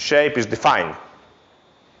project shape is defined.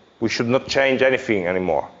 We should not change anything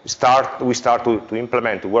anymore. We start to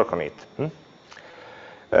implement, to work on it.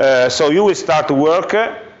 So you will start to work.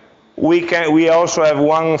 We also have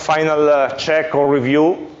one final check or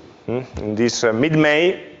review in this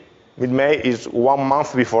mid-May. Mid-May is 1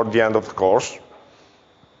 month before the end of the course.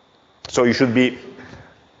 So you should be,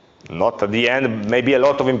 not at the end, maybe a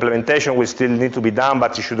lot of implementation will still need to be done,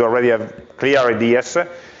 but you should already have clear ideas.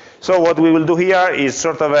 So what we will do here is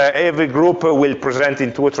sort of every group will present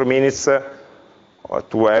in 2 or 3 minutes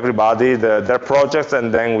to everybody their projects,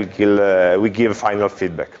 and then we give final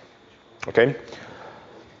feedback. Okay?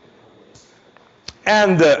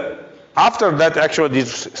 And after that, actually,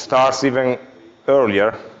 this starts even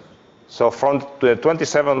earlier. So from the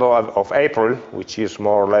 27th of April, which is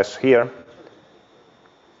more or less here,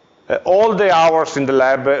 all the hours in the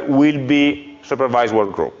lab will be supervised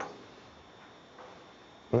work group.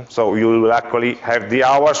 So you will actually have the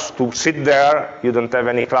hours to sit there. You don't have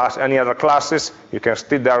any other classes. You can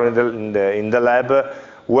sit there in the lab,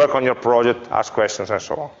 work on your project, ask questions, and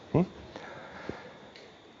so on.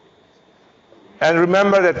 And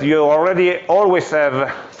remember that you already always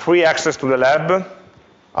have free access to the lab,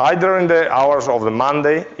 either in the hours of the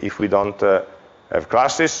Monday, if we don't have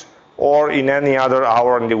classes, or in any other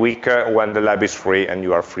hour in the week when the lab is free and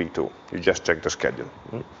you are free too. You just check the schedule.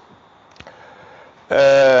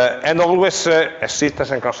 And always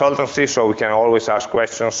assistance and consultancy, so we can always ask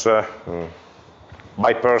questions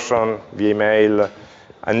by person, via email,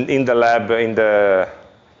 and in the lab, in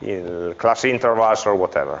class intervals or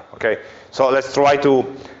whatever. Okay, so let's try to,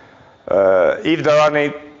 if there are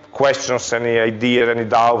any questions, any ideas, any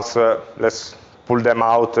doubts, let's pull them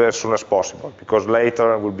out as soon as possible, because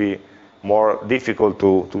later it will be more difficult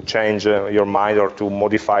to change your mind or to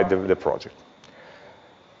modify the project.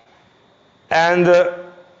 And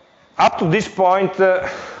up to this point,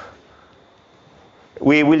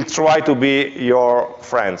 we will try to be your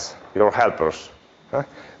friends, your helpers.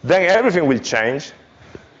 Then everything will change,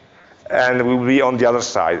 and we will be on the other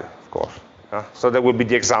side, of course. So there will be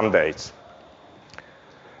the exam dates.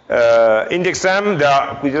 In the exam,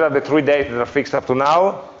 we have the 3 dates that are fixed up to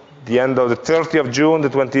now, the end of the 30th of June, the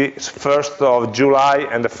 21st of July,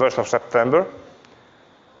 and the 1st of September.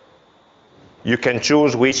 You can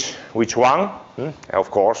choose which one,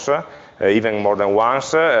 of course, even more than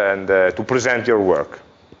once, and to present your work.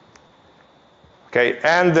 Okay,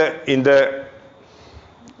 and in the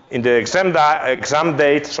exam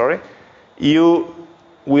date, sorry, you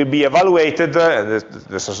will be evaluated.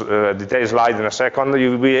 This is a detailed slide in a second.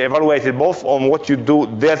 You will be evaluated both on what you do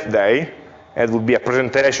that day, and it will be a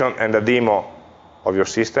presentation and a demo of your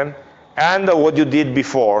system, and what you did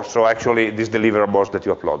before. So actually, these deliverables that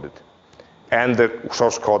you uploaded, and the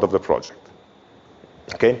source code of the project.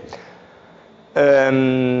 Okay,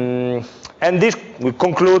 and this will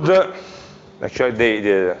conclude actually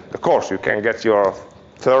the course. You can get your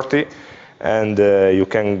 30, and you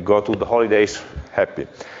can go to the holidays happy.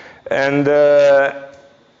 And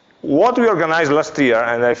what we organized last year,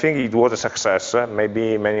 and I think it was a success,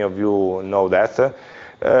 maybe many of you know that,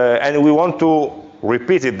 and we want to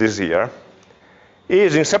repeat it this year,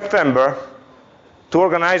 is in September to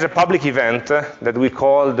organize a public event that we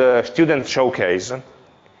call the Student Showcase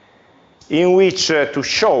in which to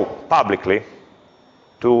show publicly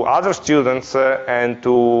to other students and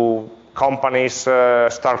to companies,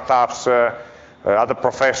 startups, other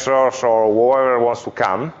professors, or whoever wants to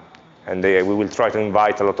come, and we will try to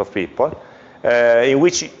invite a lot of people, in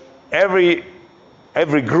which every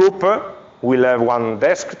group will have one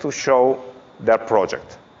desk to show their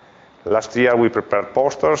project. Last year we prepared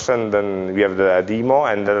posters, and then we have the demo,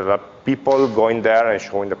 and there are people going there and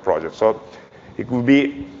showing the project. So it will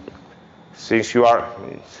be, since you're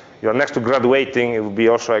next to graduating, it will be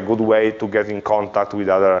also a good way to get in contact with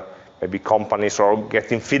other maybe companies or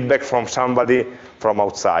getting feedback from somebody from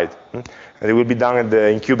outside. And it will be done at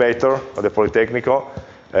the incubator of the Politecnico,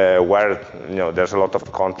 where there's a lot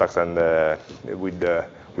of contacts and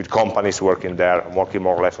with companies working there, working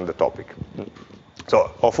more or less on the topic.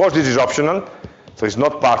 So, of course, this is optional, so it's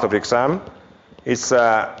not part of the exam. It's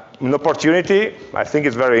an opportunity. I think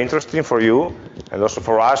it's very interesting for you and also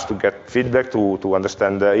for us to get feedback, to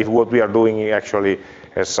understand if what we are doing actually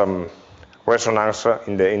has some resonance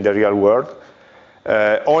in the real world.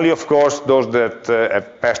 Only, of course, those that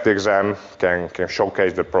have passed the exam can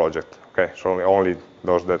showcase the project. Okay, so only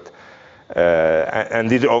those that, and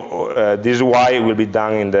this is why it will be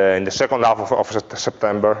done in the second half of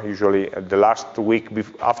September, usually the last week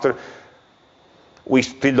after. We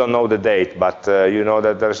still don't know the date, but you know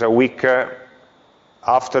that there's a week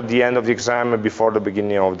after the end of the exam and before the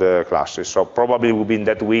beginning of the classes. So probably it will be in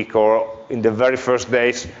that week or in the very first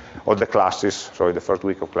days of the classes. So in the first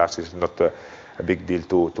week of classes, it's not a big deal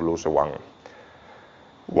to lose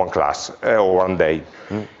one class or one day.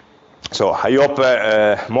 So I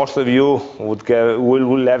hope most of you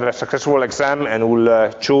will have a successful exam and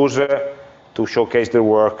will choose to showcase their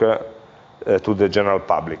work to the general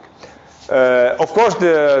public. Of course,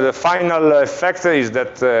 the final effect is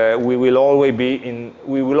that we will all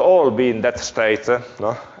be in that state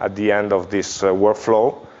at the end of this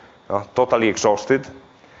workflow, totally exhausted,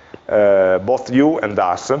 both you and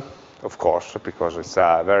us, of course, because it's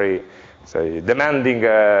a very demanding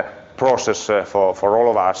process for all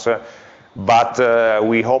of us. But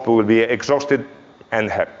we hope we will be exhausted and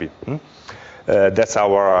happy. That's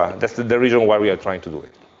the reason why we are trying to do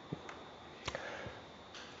it.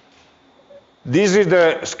 This is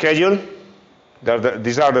the schedule.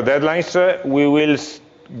 These are the deadlines. We will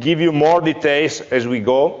give you more details as we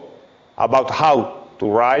go about how to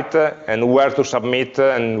write and where to submit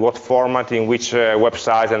and what format, in which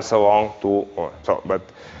website, and so on. But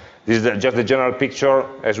this is just the general picture.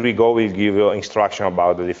 As we go, we'll give you instruction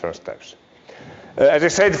about the different steps. As I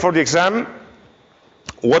said, for the exam,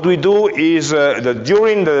 what we do is that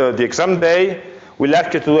during the exam day, we'll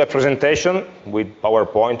ask you to do a presentation with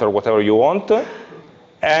PowerPoint or whatever you want,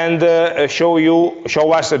 and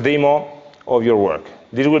show us a demo of your work.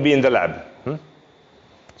 This will be in the lab.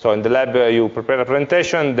 So in the lab, you prepare a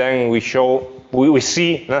presentation, then we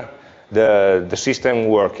see the system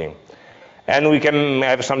working. And we can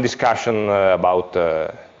have some discussion about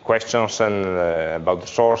questions and about the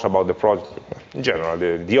source, about the project, in general,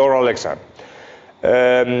 the oral exam.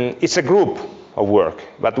 It's a group of work,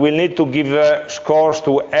 but we need to give scores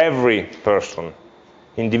to every person,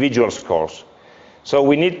 individual scores. So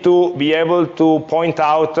we need to be able to point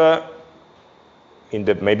out in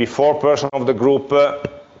the maybe 4 persons of the group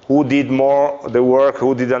who did more the work,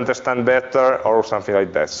 who did understand better, or something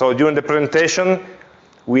like that. So during the presentation,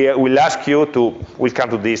 we will ask you to, we'll come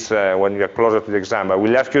to this when we are closer to the exam, but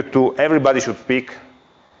we'll ask you to, everybody should speak,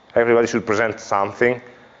 everybody should present something.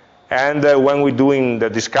 And when we're doing the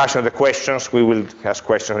discussion of the questions, we will ask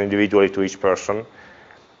questions individually to each person,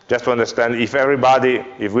 just to understand if we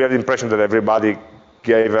have the impression that everybody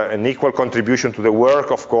gave an equal contribution to the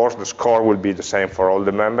work, of course, the score will be the same for all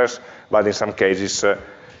the members, but in some cases,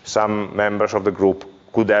 some members of the group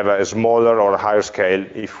could have a smaller or a higher scale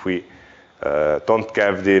if we don't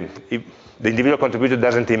have if the individual contributor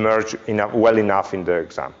doesn't emerge well enough in the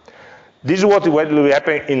exam. This is what will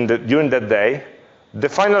happen during that day. The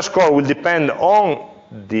final score will depend on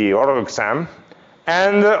the oral exam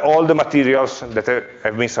and all the materials that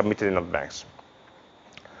have been submitted in advance.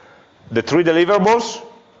 The 3 deliverables,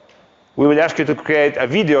 we will ask you to create a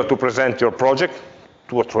video to present your project,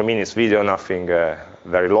 2 or 3 minutes video, nothing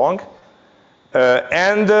very long,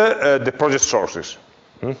 and the project sources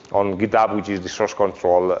on GitHub, which is the source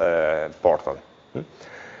control portal.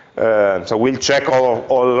 So we'll check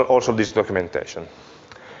also this documentation.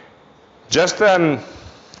 Just a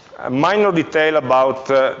minor detail about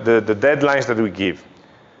the deadlines that we give.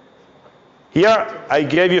 Here, I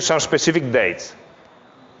gave you some specific dates.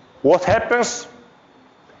 What happens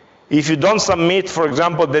if you don't submit, for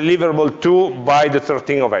example, deliverable 2 by the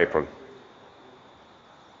 13th of April?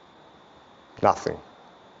 Nothing.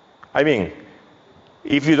 I mean,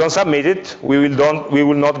 if you don't submit it, we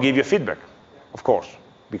will not give you feedback, of course,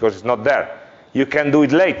 because it's not there. You can do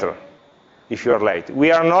it later if you are late.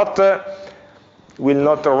 We are not, will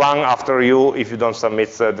not run after you if you don't submit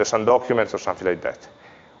some documents or something like that.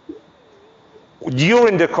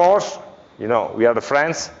 During the course, you know, we are the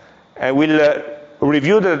friends, and we'll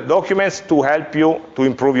review the documents to help you to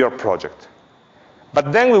improve your project.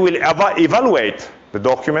 But then we will evaluate the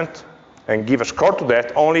document and give a score to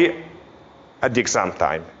that only at the exam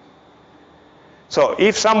time. So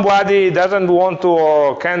if somebody doesn't want to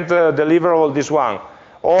or can't deliver all this one,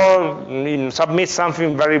 or submit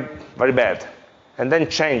something very, very bad, and then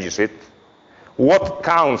changes it, what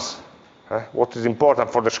counts, what is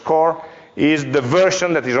important for the score, is the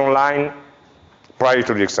version that is online prior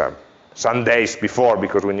to the exam. Some days before,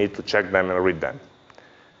 because we need to check them and read them.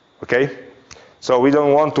 Okay? So we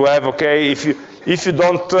don't want to have, okay, if you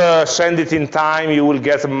don't send it in time, you will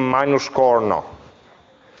get a minus score. No.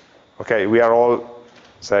 Okay, we are all,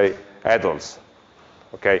 say, adults.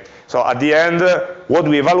 Okay, so at the end, what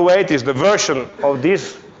we evaluate is the version of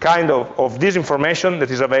this kind of this information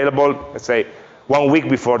that is available, let's say, 1 week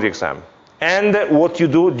before the exam, and what you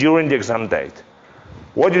do during the exam date.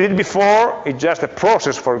 What you did before is just a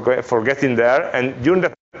process for getting there, and during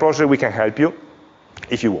that process we can help you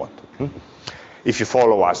if you want, if you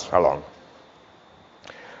follow us along.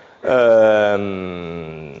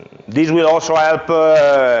 This will also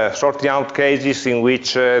help sorting out cases in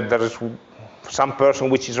which there is some person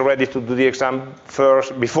which is ready to do the exam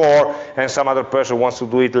before, and some other person wants to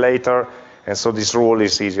do it later, and so this rule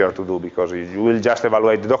is easier to do because you will just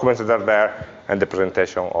evaluate the documents that are there and the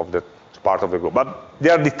presentation of the part of the group. But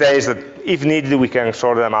there are details that, if needed, we can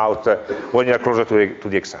sort them out when you are closer to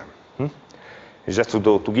the exam. It's just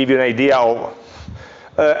to give you an idea of,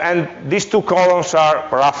 and these two columns are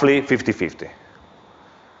roughly 50-50.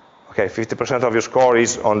 Okay, 50% of your score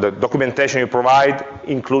is on the documentation you provide,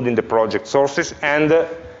 including the project sources, and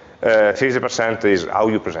 50% is how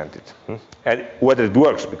you present it, and whether it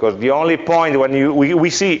works. Because the only point when we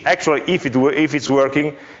see actually if it's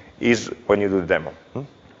working is when you do the demo.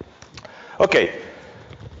 Okay,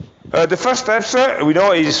 the first steps we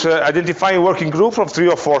know is identifying a working group of 3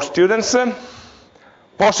 or 4 students,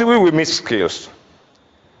 possibly with mixed skills.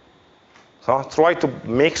 So try to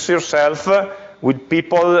mix yourself with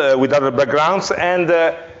people with other backgrounds, and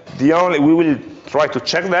we will try to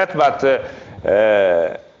check that, but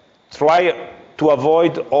try to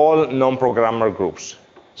avoid all non-programmer groups.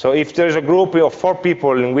 So if there is a group of 4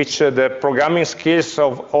 people in which the programming skills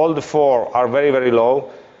of all the 4 are very, very low,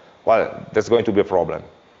 well, that's going to be a problem.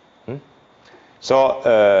 So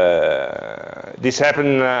this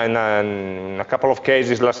happened in a couple of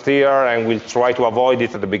cases last year, and we'll try to avoid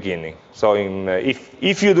it at the beginning. So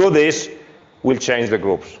if you do this, we'll change the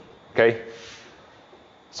groups, okay?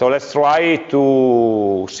 So let's try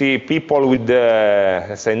to see people with,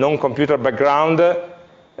 let's say, non-computer background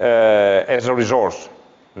as a resource.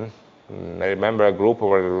 I remember a group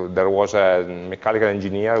where there was a mechanical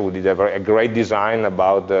engineer who did a great design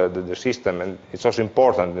about the system, and it's also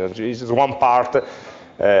important. It's one part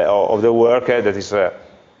of the work that is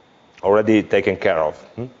already taken care of.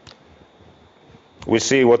 We'll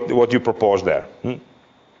see what you propose there.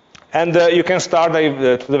 And you can start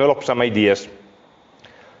to develop some ideas.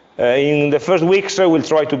 In the first weeks, we'll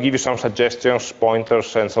try to give you some suggestions,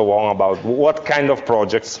 pointers, and so on about what kind of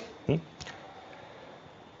projects.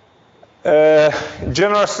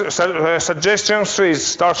 General suggestions is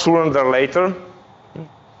start sooner than later.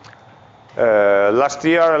 Last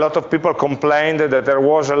year, a lot of people complained that there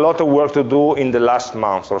was a lot of work to do in the last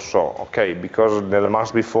month or so. Okay, because the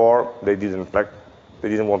month before they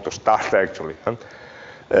didn't want to start actually.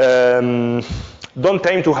 Don't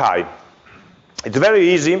aim too high. It's very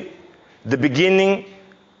easy, the beginning,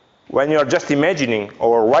 when you're just imagining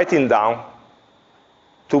or writing down,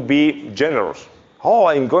 to be generous. Oh,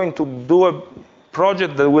 I'm going to do a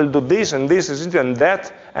project that will do this and this and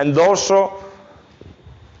that, and also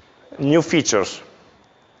new features.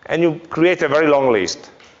 And you create a very long list.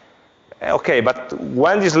 Okay, but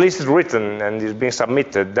when this list is written and is being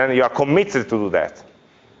submitted, then you are committed to do that.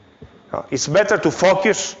 It's better to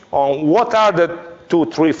focus on what are the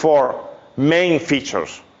 2, 3, 4 main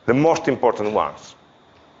features, the most important ones,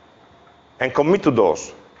 and commit to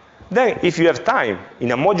those. Then, if you have time,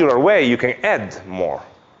 in a modular way, you can add more.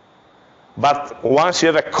 But once you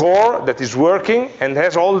have a core that is working and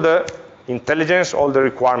has all the intelligence, all the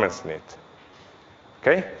requirements in it.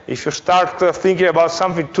 Okay? If you start thinking about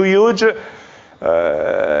something too huge,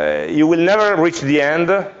 you will never reach the end,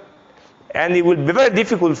 and it will be very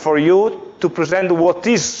difficult for you to present what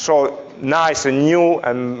is so nice and new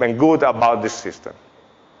and good about this system.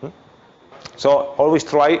 So always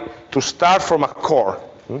try to start from a core.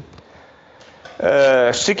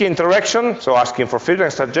 Seeking interaction, so asking for feedback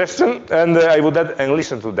and suggestion, and I would add, and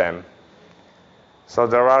listen to them. So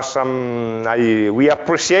there are some, we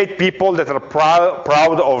appreciate people that are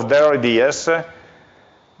proud of their ideas,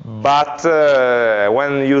 but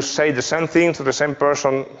when you say the same thing to the same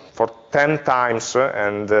person for 10 times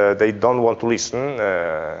and they don't want to listen,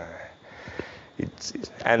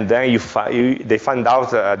 and then they find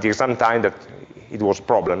out at the exam time that it was a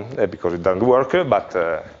problem because it doesn't work, but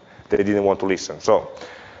they didn't want to listen. So,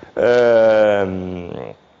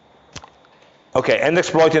 okay, and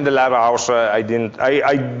exploiting the lab hours, I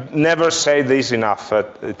never say this enough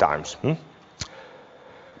times.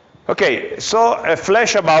 Okay, so a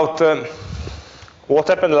flash about what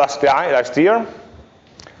happened last year.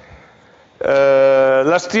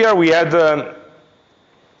 Last year we had,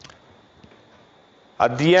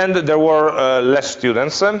 at the end there were less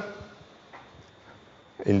students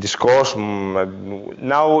in this course.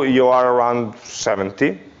 Now you are around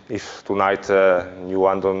 70, if tonight new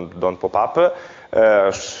one don't pop up,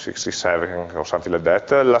 67 or something like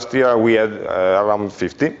that. Last year we had around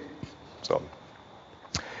 50. So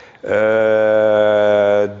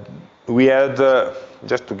we had,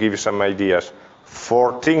 just to give you some ideas,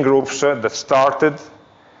 14 groups that started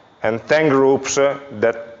and 10 groups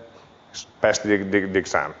that passed the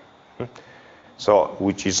exam. So,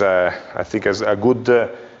 which is, I think, a good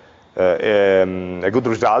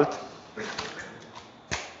result.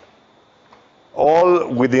 All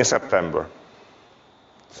within September.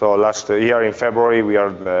 So last year in February we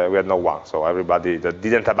had no one. So everybody that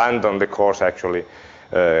didn't abandon the course actually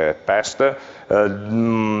passed.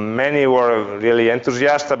 Many were really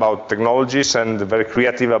enthusiastic about technologies and very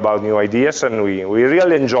creative about new ideas, and we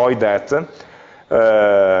really enjoyed that.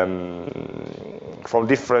 From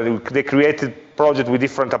different, they created projects with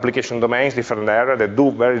different application domains, different areas that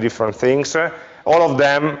do very different things. All of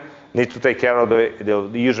them need to take care of the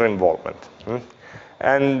user involvement.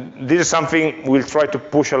 And this is something we'll try to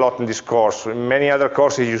push a lot in this course. In many other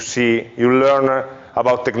courses you learn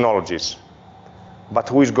about technologies. But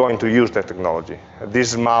who is going to use that technology?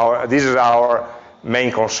 This is our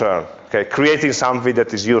main concern. Okay, creating something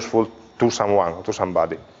that is useful to someone, to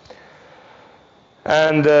somebody.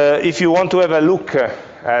 And if you want to have a look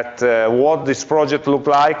at what this project looks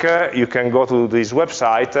like, you can go to this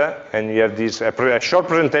website and you have this a short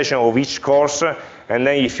presentation of each course, and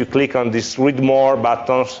then if you click on this read more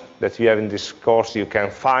buttons that you have in this course, you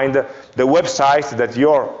can find the website that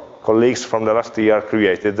your colleagues from the last year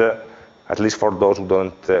created, at least for those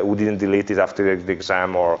who didn't delete it after the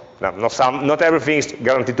exam, or not everything is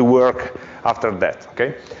guaranteed to work after that,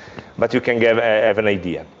 okay? But you can have an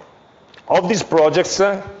idea. Of these projects,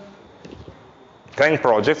 10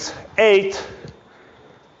 projects, 8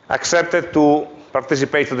 accepted to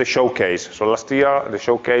participate to the showcase. So last year, the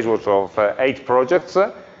showcase was of 8 projects.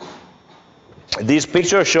 This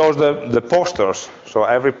picture shows the posters. So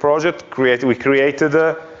every project, we created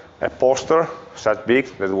a poster such big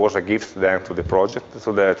that was a gift then to the project,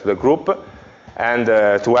 to the group, and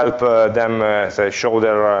to help them show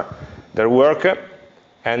their work.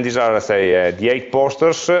 And these are, say, the 8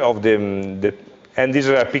 posters of and this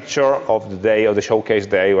is a picture of the day, of the showcase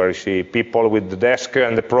day, where you see people with the desk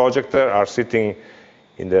and the projector are sitting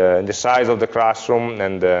in the sides of the classroom,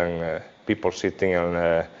 and people sitting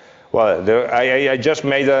on, well, I just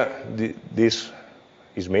made this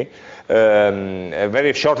is me, a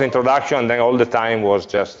very short introduction, and then all the time was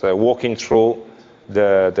just walking through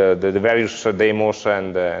the various demos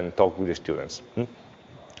and talk with the students.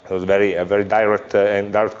 It was a very direct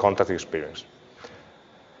and direct contact experience.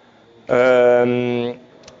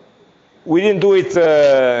 We didn't do it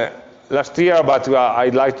last year, but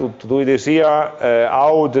I'd like to do it this year,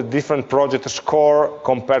 how the different projects score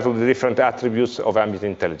compared to the different attributes of ambient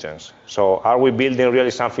intelligence. So are we building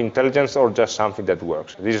really something intelligent or just something that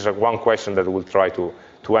works? This is one question that we'll try to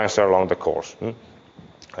answer along the course.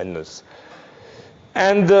 And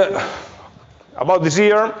about this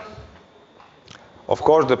year, of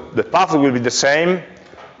course, the path will be the same.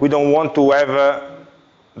 We don't want to have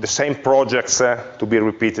the same projects to be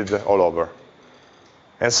repeated all over.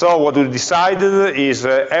 And so what we decided is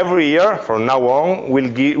every year, from now on, we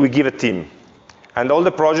give a theme. And all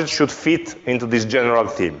the projects should fit into this general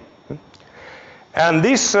theme. And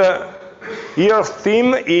this year's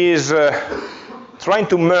theme is trying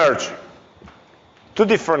to merge 2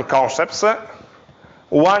 different concepts.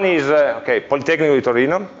 One is, Politecnico di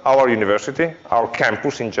Torino, our university, our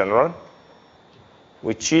campus in general,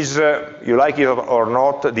 which is, you like it or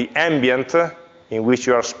not, the ambient in which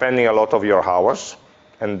you are spending a lot of your hours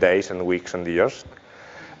and days and weeks and years.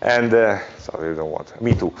 And sorry, I don't want.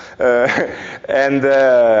 Me too.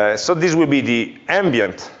 So this will be the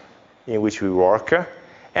ambient in which we work,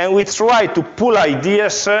 and we try to pull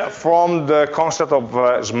ideas from the concept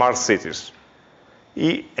of smart cities.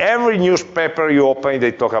 Every newspaper you open,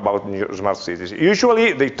 they talk about smart cities.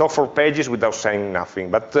 Usually, they talk for pages without saying nothing,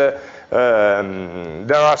 but there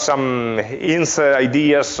are some hints,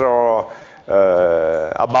 ideas, or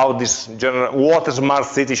about this general, what a smart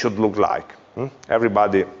city should look like.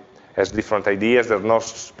 Everybody has different ideas. There's no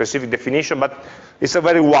specific definition, but it's a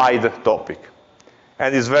very wide topic,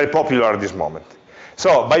 and it's very popular at this moment.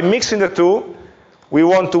 So by mixing the two, we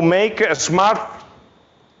want to make a smart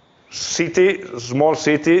city, small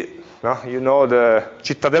city. No? You know, the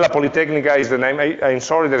Cittadella Politecnica is the name. I'm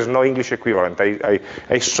sorry, there's no English equivalent.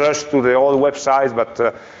 I searched to the old websites,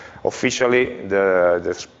 but officially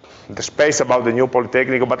the space about the new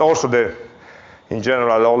Politecnico, but also in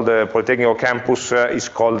general, all the Politecnico campus is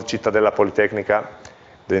called Cittadella Politecnica.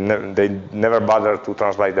 They never bother to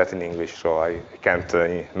translate that in English, so I can't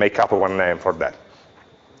make up one name for that.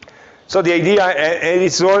 So the idea, and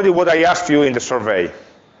it's already what I asked you in the survey.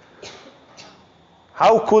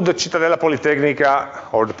 How could the Cittadella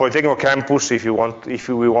Politecnica, or the Politecnico campus, if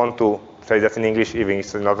we want to say that in English, even if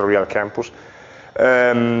it's not a real campus,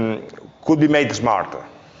 could be made smarter?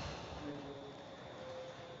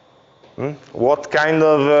 What kind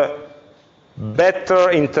of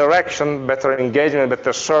better interaction, better engagement,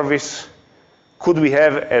 better service could we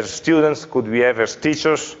have as students, could we have as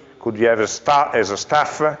teachers, could we have as a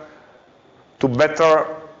staff to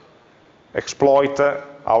better exploit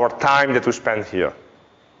our time that we spend here?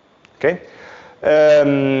 Okay?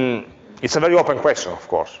 It's a very open question, of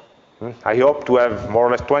course. I hope to have more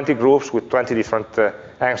or less 20 groups with 20 different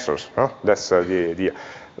answers. That's the idea.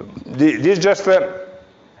 This is just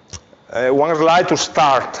one slide to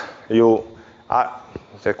start you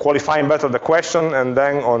qualifying better the question, and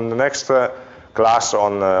then on the next class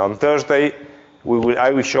on Thursday,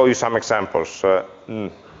 I will show you some examples,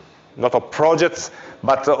 not of projects,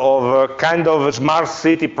 but of kind of smart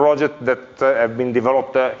city projects that have been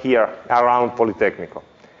developed here around Politecnico,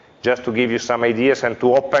 just to give you some ideas and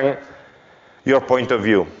to open your point of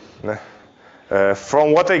view.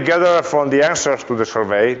 From what I gather from the answers to the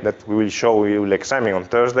survey that we will examine on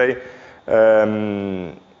Thursday,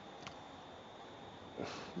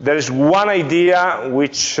 there is one idea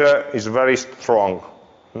which is very strong.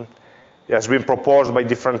 It has been proposed by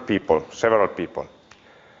different people, several people.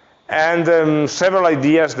 And several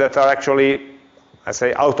ideas that are actually, I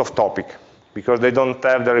say, out of topic, because they don't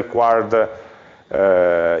have the required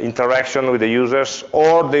interaction with the users,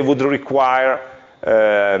 or they would require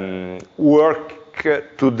work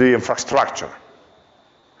to the infrastructure.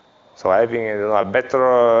 So having a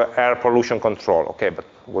better air pollution control. Okay, but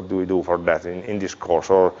what do we do for that in this course?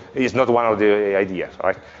 Or it's not one of the ideas,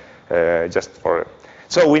 right?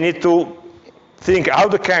 So we need to think how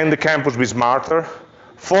can the campus be smarter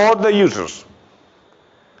for the users,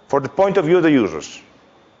 for the point of view of the users.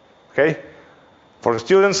 Okay? For the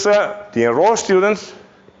students, the enrolled students,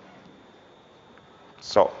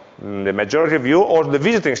 so the majority of you, or the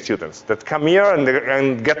visiting students that come here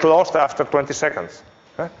and get lost after 20 seconds.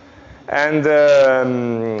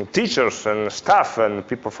 And teachers and staff and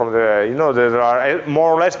people from the, there are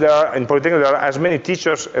more or less, in Politecnico, there are as many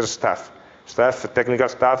teachers as staff. Technical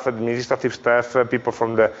staff, administrative staff, people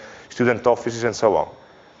from the student offices and so on.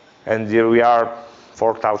 And here we are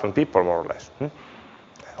 4,000 people, more or less.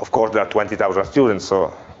 Of course, there are 20,000 students,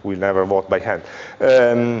 so we never vote by hand.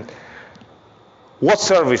 What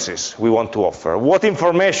services we want to offer, what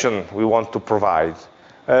information we want to provide,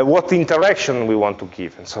 what interaction we want to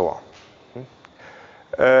give, and so on.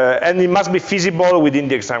 And it must be feasible within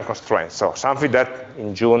the exam constraints, so something that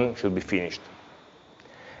in June should be finished.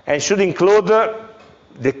 And should include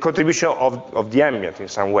the contribution of the ambient in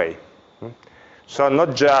some way. So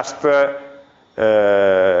not just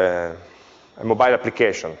a mobile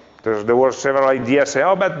application. There were several ideas saying,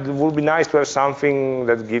 oh, but it would be nice to have something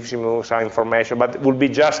that gives you some information, but it would be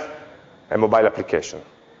just a mobile application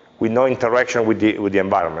with no interaction with the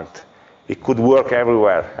environment. It could work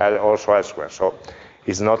everywhere, also elsewhere. So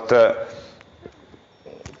it's not,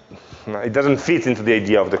 it doesn't fit into the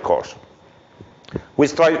idea of the course.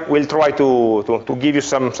 We'll try to give you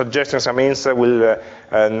some suggestions, some hints.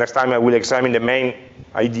 Next time I will examine the main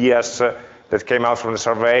ideas that came out from the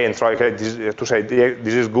survey and try to say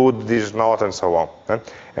this is good, this is not, and so on,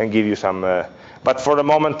 and give you some. But for the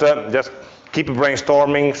moment, just keep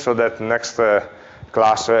brainstorming so that next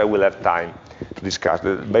class we'll have time to discuss.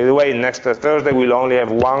 By the way, next Thursday we'll only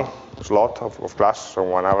have one slot of class, so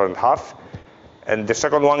 1 hour and a half. And the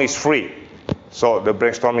second one is free. So the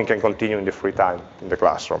brainstorming can continue in the free time in the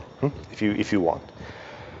classroom, if you want.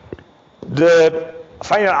 The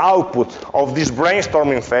final output of this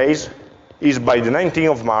brainstorming phase is by the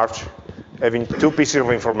 19th of March, having 2 pieces of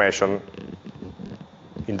information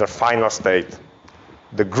in their final state.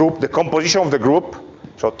 The group, the composition of the group,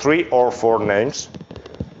 so 3 or 4 names,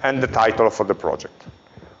 and the title for the project.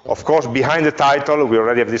 Of course, behind the title, we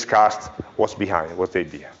already have discussed what's behind, what's the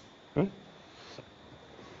idea.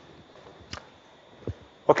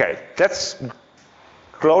 Okay, that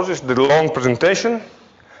closes the long presentation.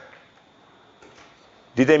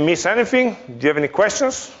 Did I miss anything? Do you have any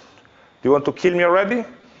questions? Do you want to kill me already?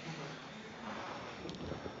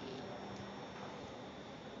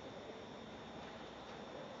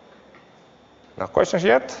 No questions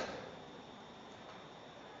yet?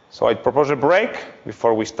 So I propose a break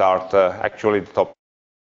before we start actually the topic.